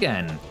off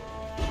again.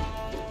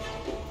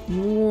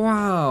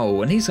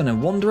 Wow, and he's going to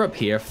wander up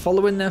here,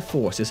 following their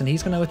forces, and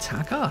he's going to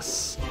attack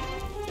us.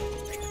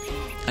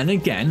 And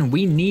again,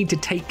 we need to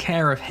take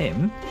care of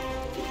him.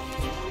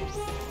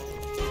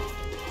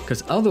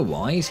 Because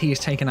otherwise, he has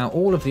taken out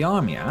all of the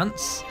army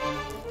ants.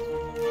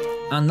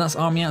 And that's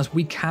army ants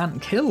we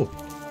can't kill.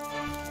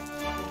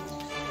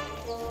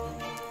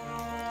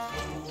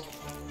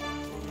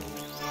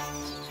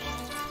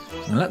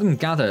 And let them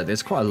gather.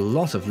 There's quite a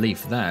lot of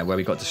leaf there where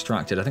we got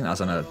distracted. I think that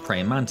was on a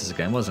praying mantis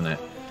again, wasn't it?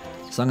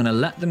 So I'm going to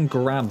let them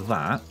grab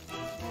that.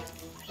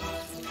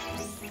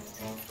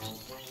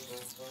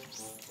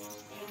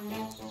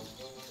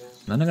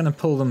 Then I'm going to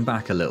pull them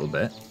back a little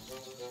bit.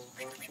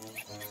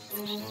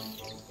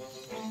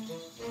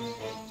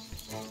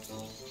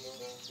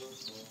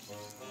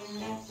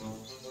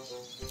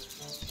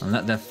 And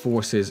let their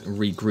forces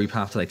regroup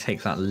after they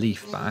take that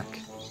leaf back.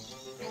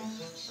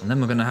 And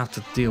then we're going to have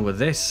to deal with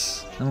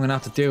this. Then we're going to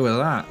have to deal with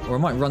that. Or I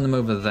might run them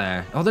over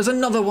there. Oh, there's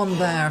another one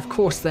there. Of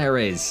course there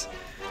is.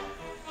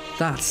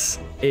 That's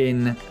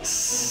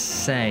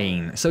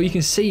insane. So you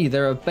can see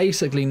there are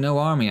basically no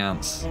army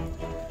ants.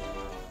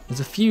 There's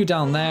a few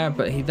down there,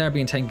 but they're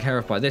being taken care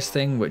of by this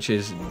thing, which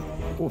is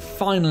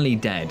finally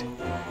dead.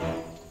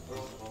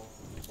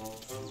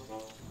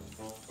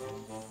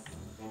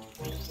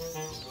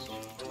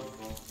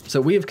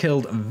 So we have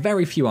killed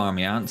very few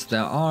army ants.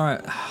 There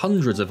are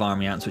hundreds of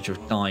army ants which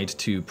have died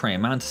to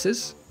praying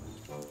mantises.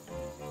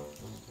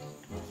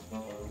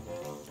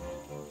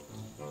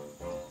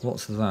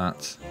 What's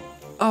that?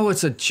 Oh,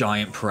 it's a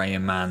giant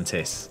praying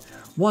mantis.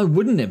 Why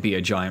wouldn't it be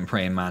a giant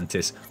praying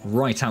mantis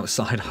right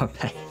outside our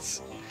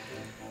base?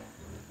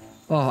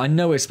 Oh, I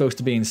know it's supposed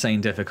to be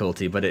insane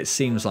difficulty, but it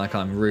seems like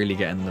I'm really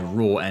getting the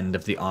raw end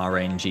of the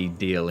RNG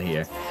deal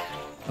here.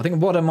 I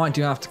think what I might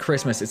do after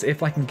Christmas is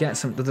if I can get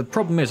some... The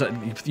problem is,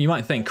 you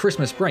might think,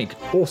 Christmas break,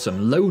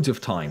 awesome, loads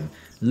of time,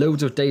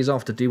 loads of days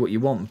off to do what you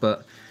want,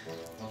 but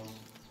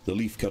the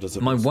leaf cutters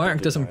my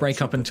work doesn't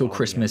break up until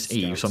Christmas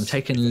Eve, so I'm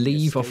taking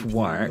leave off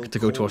work to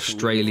go to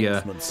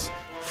Australia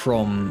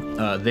from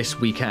this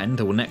weekend,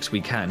 or next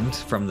weekend,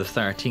 from the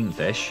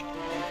 13th-ish,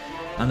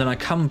 and then I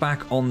come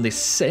back on the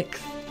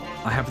 6th.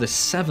 I have the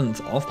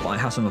 7th off, but I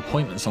have some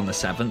appointments on the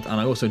 7th, and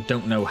I also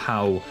don't know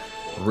how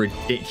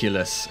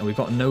ridiculous, and we've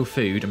got no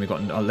food, and we've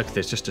got, oh look at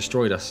this, just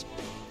destroyed us.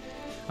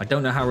 I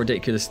don't know how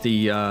ridiculous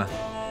the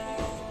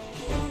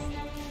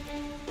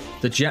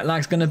jet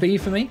lag's gonna be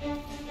for me.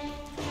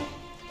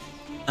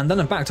 And then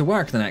I'm back to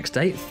work the next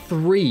day.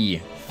 3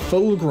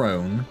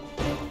 full-grown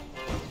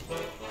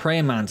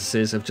praying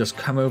mantises have just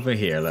come over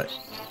here. Look,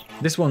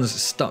 this one's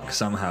stuck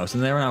somehow, so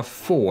there are now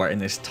 4 in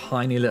this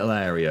tiny little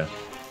area.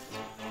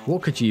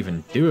 What could you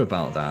even do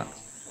about that?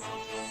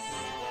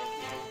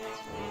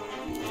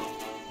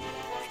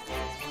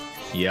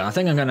 Yeah, I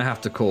think I'm going to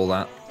have to call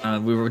that.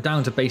 We were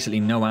down to basically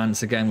no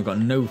ants again. We've got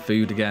no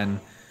food again.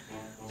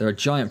 There are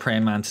giant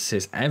praying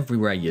mantises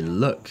everywhere you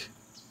look.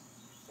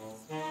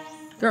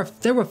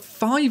 There were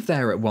 5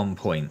 there at one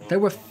point. There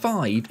were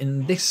 5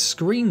 in this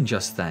screen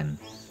just then.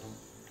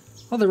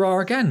 Oh, there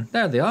are again.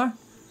 There they are.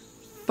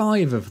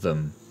 5 of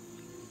them.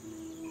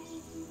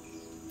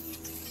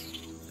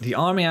 The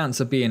army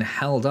ants are being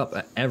held up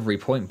at every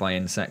point by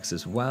insects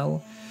as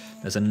well.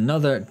 There's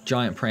another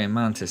giant praying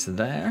mantis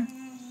there,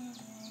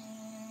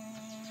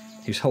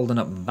 who's holding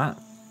up that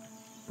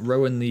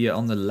row in the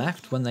on the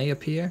left when they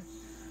appear.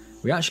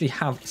 We actually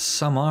have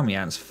some army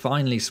ants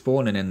finally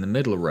spawning in the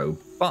middle row,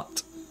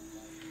 but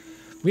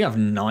we have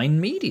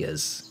 9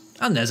 meteors,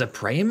 and there's a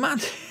praying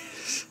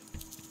mantis.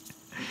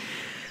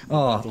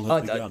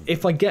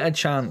 If I get a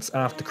chance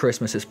after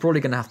Christmas, it's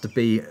probably going to have to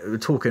be, we're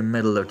talking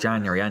middle of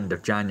January, end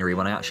of January,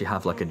 when I actually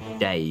have like a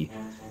day.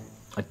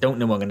 I don't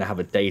know when I'm going to have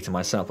a day to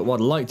myself, but what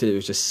I'd like to do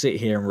is just sit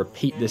here and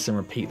repeat this and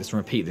repeat this and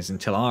repeat this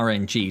until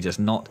RNG does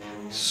not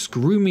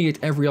screw me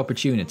at every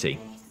opportunity.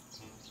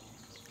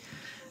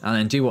 and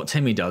then do what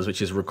Timmy does,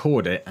 which is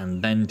record it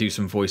and then do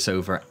some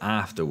voiceover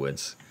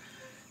afterwards.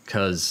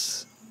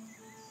 Because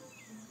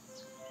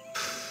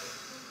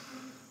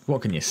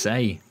what can you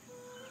say?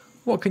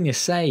 What can you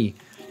say?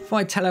 If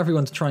I tell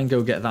everyone to try and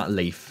go get that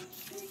leaf,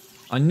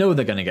 I know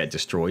they're going to get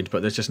destroyed,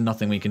 but there's just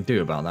nothing we can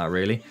do about that,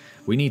 really.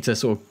 We need to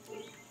sort of...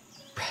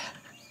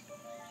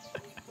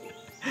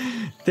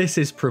 This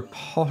is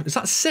preposterous. Is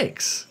that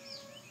 6?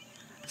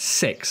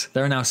 6.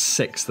 There are now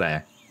 6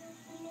 there.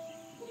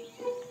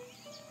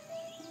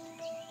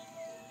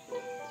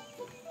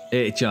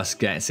 It just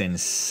gets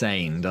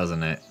insane,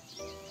 doesn't it?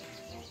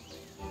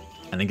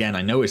 And again,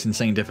 I know it's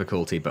insane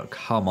difficulty, but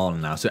come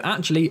on now. So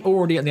actually,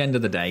 already at the end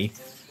of the day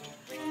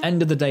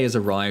has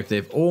arrived.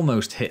 They've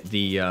almost hit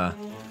the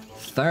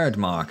 3rd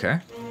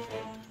marker.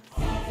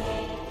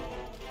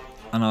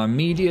 And our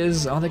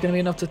medias, are they going to be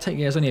enough to take?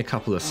 Yeah, there's only a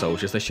couple of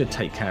soldiers. They should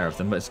take care of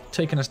them, but it's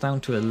taken us down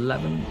to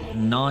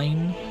 11,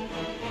 9.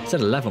 It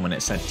said 11 when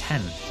it said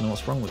 10. I don't know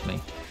what's wrong with me.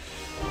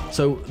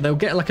 So they'll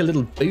get like a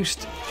little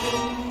boost.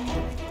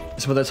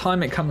 So by the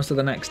time it comes to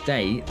the next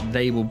day,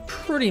 they will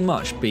pretty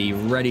much be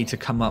ready to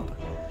come up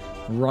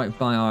right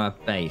by our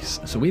base.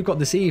 So we've got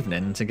this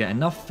evening to get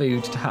enough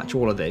food to hatch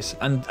all of this.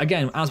 And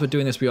again, as we're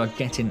doing this, we are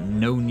getting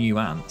no new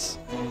ants.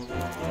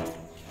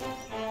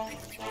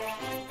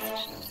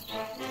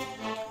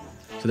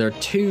 So there are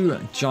 2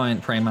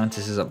 giant praying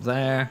mantises up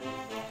there.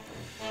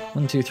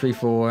 1, 2, 3,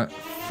 4,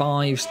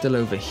 5 still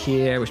over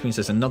here, which means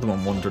there's another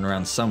one wandering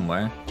around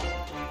somewhere.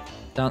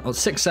 Down, oh,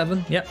 6,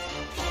 7, yep.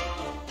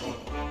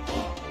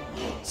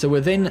 So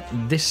within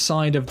this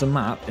side of the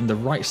map, in the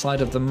right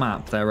side of the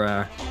map, there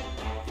are,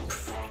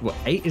 what,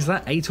 8? Is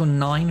that 8 or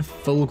 9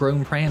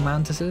 full-grown praying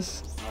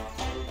mantises?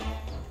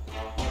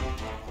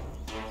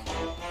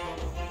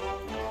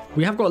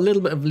 We have got a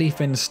little bit of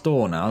leaf in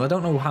store now. I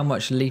don't know how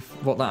much leaf,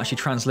 what that actually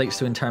translates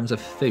to in terms of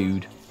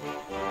food.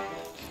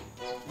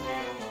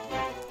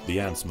 The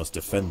ants must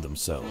defend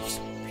themselves.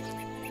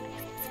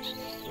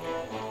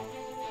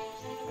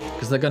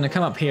 Because they're going to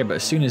come up here, but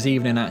as soon as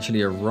evening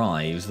actually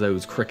arrives,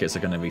 those crickets are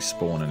going to be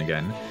spawning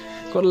again.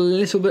 Got a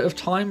little bit of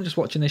time just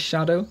watching this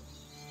shadow.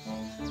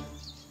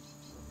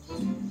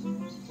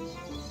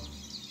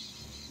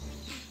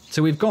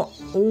 So we've got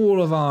all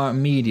of our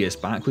medias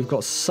back. We've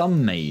got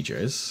some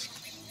majors.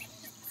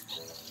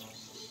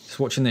 Just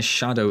watching this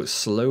shadow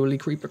slowly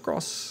creep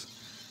across.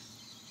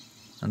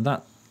 And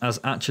that has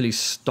actually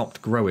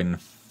stopped growing,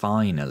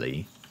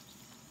 finally.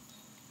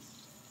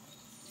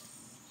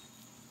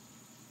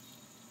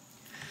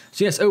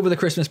 So yes, over the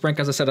Christmas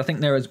break, as I said, I think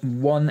there is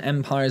 1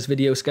 Empires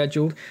video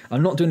scheduled.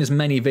 I'm not doing as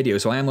many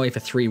videos, so I am away for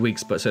 3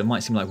 weeks, but so it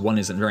might seem like 1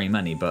 isn't very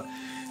many, but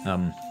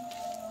I'm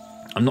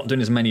not doing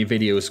as many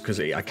videos because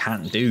I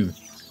can't do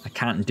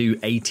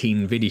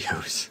 18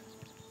 videos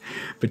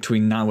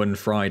between now and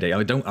Friday.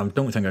 I don't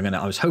think I'm gonna.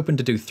 I was hoping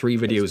to do 3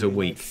 videos a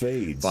week,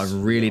 but I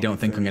really don't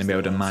think I'm gonna be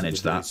able to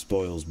manage that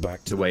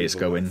the way it's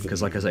going.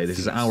 Because, like I say, this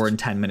is 1 hour and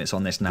 10 minutes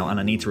on this now, and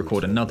I need to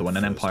record another one.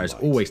 And Empires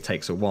always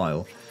takes a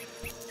while.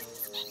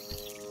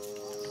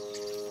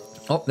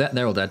 Oh,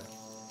 they're all dead.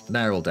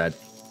 They're all dead.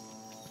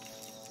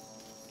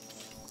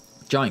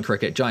 Giant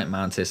cricket, giant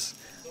mantis,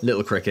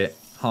 little cricket,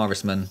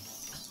 harvestman.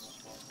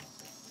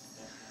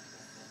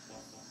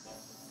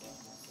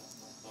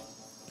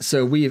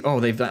 So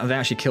they've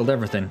actually killed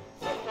everything.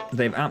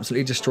 They've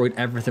absolutely destroyed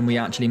everything we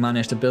actually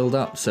managed to build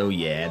up. So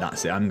yeah,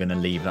 that's it. I'm going to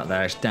leave that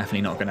there. It's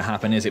definitely not going to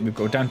happen, is it? We've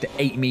got down to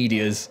 8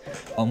 medias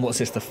on, what's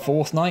this, the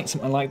 4th night?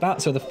 Something like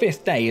that. So the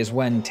 5th day is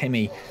when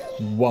Timmy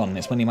won.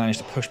 It's when he managed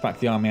to push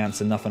back the army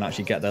ants enough and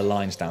actually get their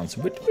lines down.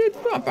 So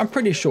I'm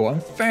pretty sure,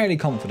 I'm fairly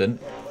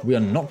confident we are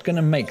not going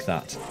to make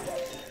that.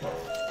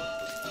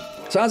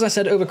 So as I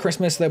said, over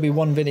Christmas there'll be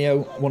 1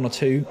 video, 1 or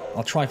 2.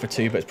 I'll try for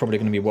 2, but it's probably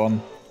going to be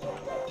 1.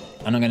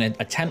 And I'm going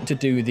to attempt to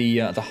do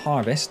the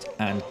harvest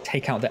and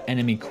take out the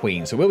enemy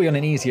queen. So we'll be on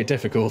an easier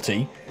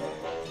difficulty,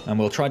 and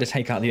we'll try to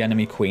take out the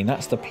enemy queen.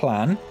 That's the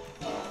plan.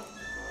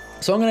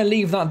 So I'm going to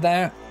leave that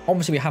there.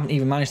 Obviously, we haven't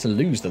even managed to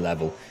lose the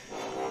level,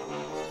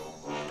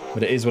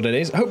 but it is what it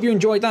is. I hope you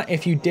enjoyed that.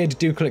 If you did,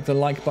 do click the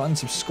like button,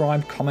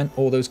 subscribe, comment,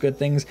 all those good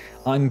things.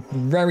 I'm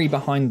very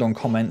behind on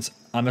comments.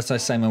 As I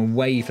say, I'm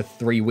away for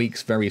 3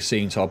 weeks very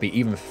soon, so I'll be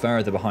even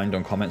further behind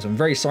on comments. I'm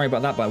very sorry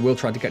about that, but I will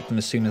try to get them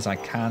as soon as I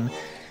can.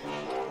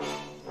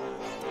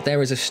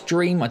 There is a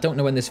stream, I don't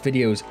know when this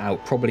video's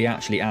out, probably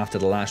actually after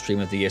the last stream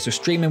of the year. So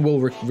streaming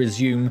will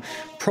resume,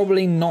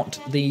 probably not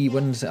the,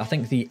 when's it? I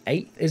think the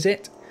 8th, is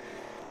it?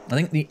 I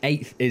think the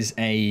 8th is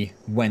a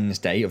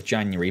Wednesday of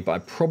January, but I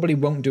probably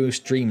won't do a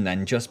stream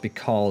then just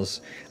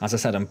because, as I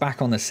said, I'm back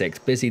on the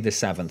 6th, busy the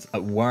 7th,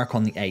 at work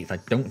on the 8th. I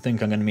don't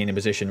think I'm going to be in a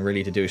position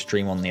really to do a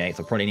stream on the 8th.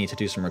 I'll probably need to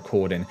do some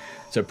recording.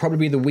 So it'll probably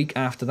be the week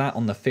after that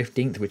on the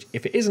 15th, which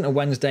if it isn't a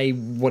Wednesday,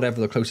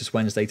 whatever the closest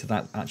Wednesday to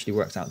that actually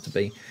works out to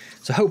be.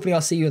 So hopefully I'll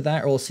see you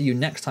there, or I'll see you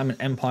next time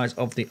in Empires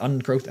of the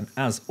Undergrowth. And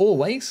as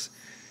always,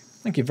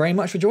 thank you very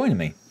much for joining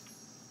me.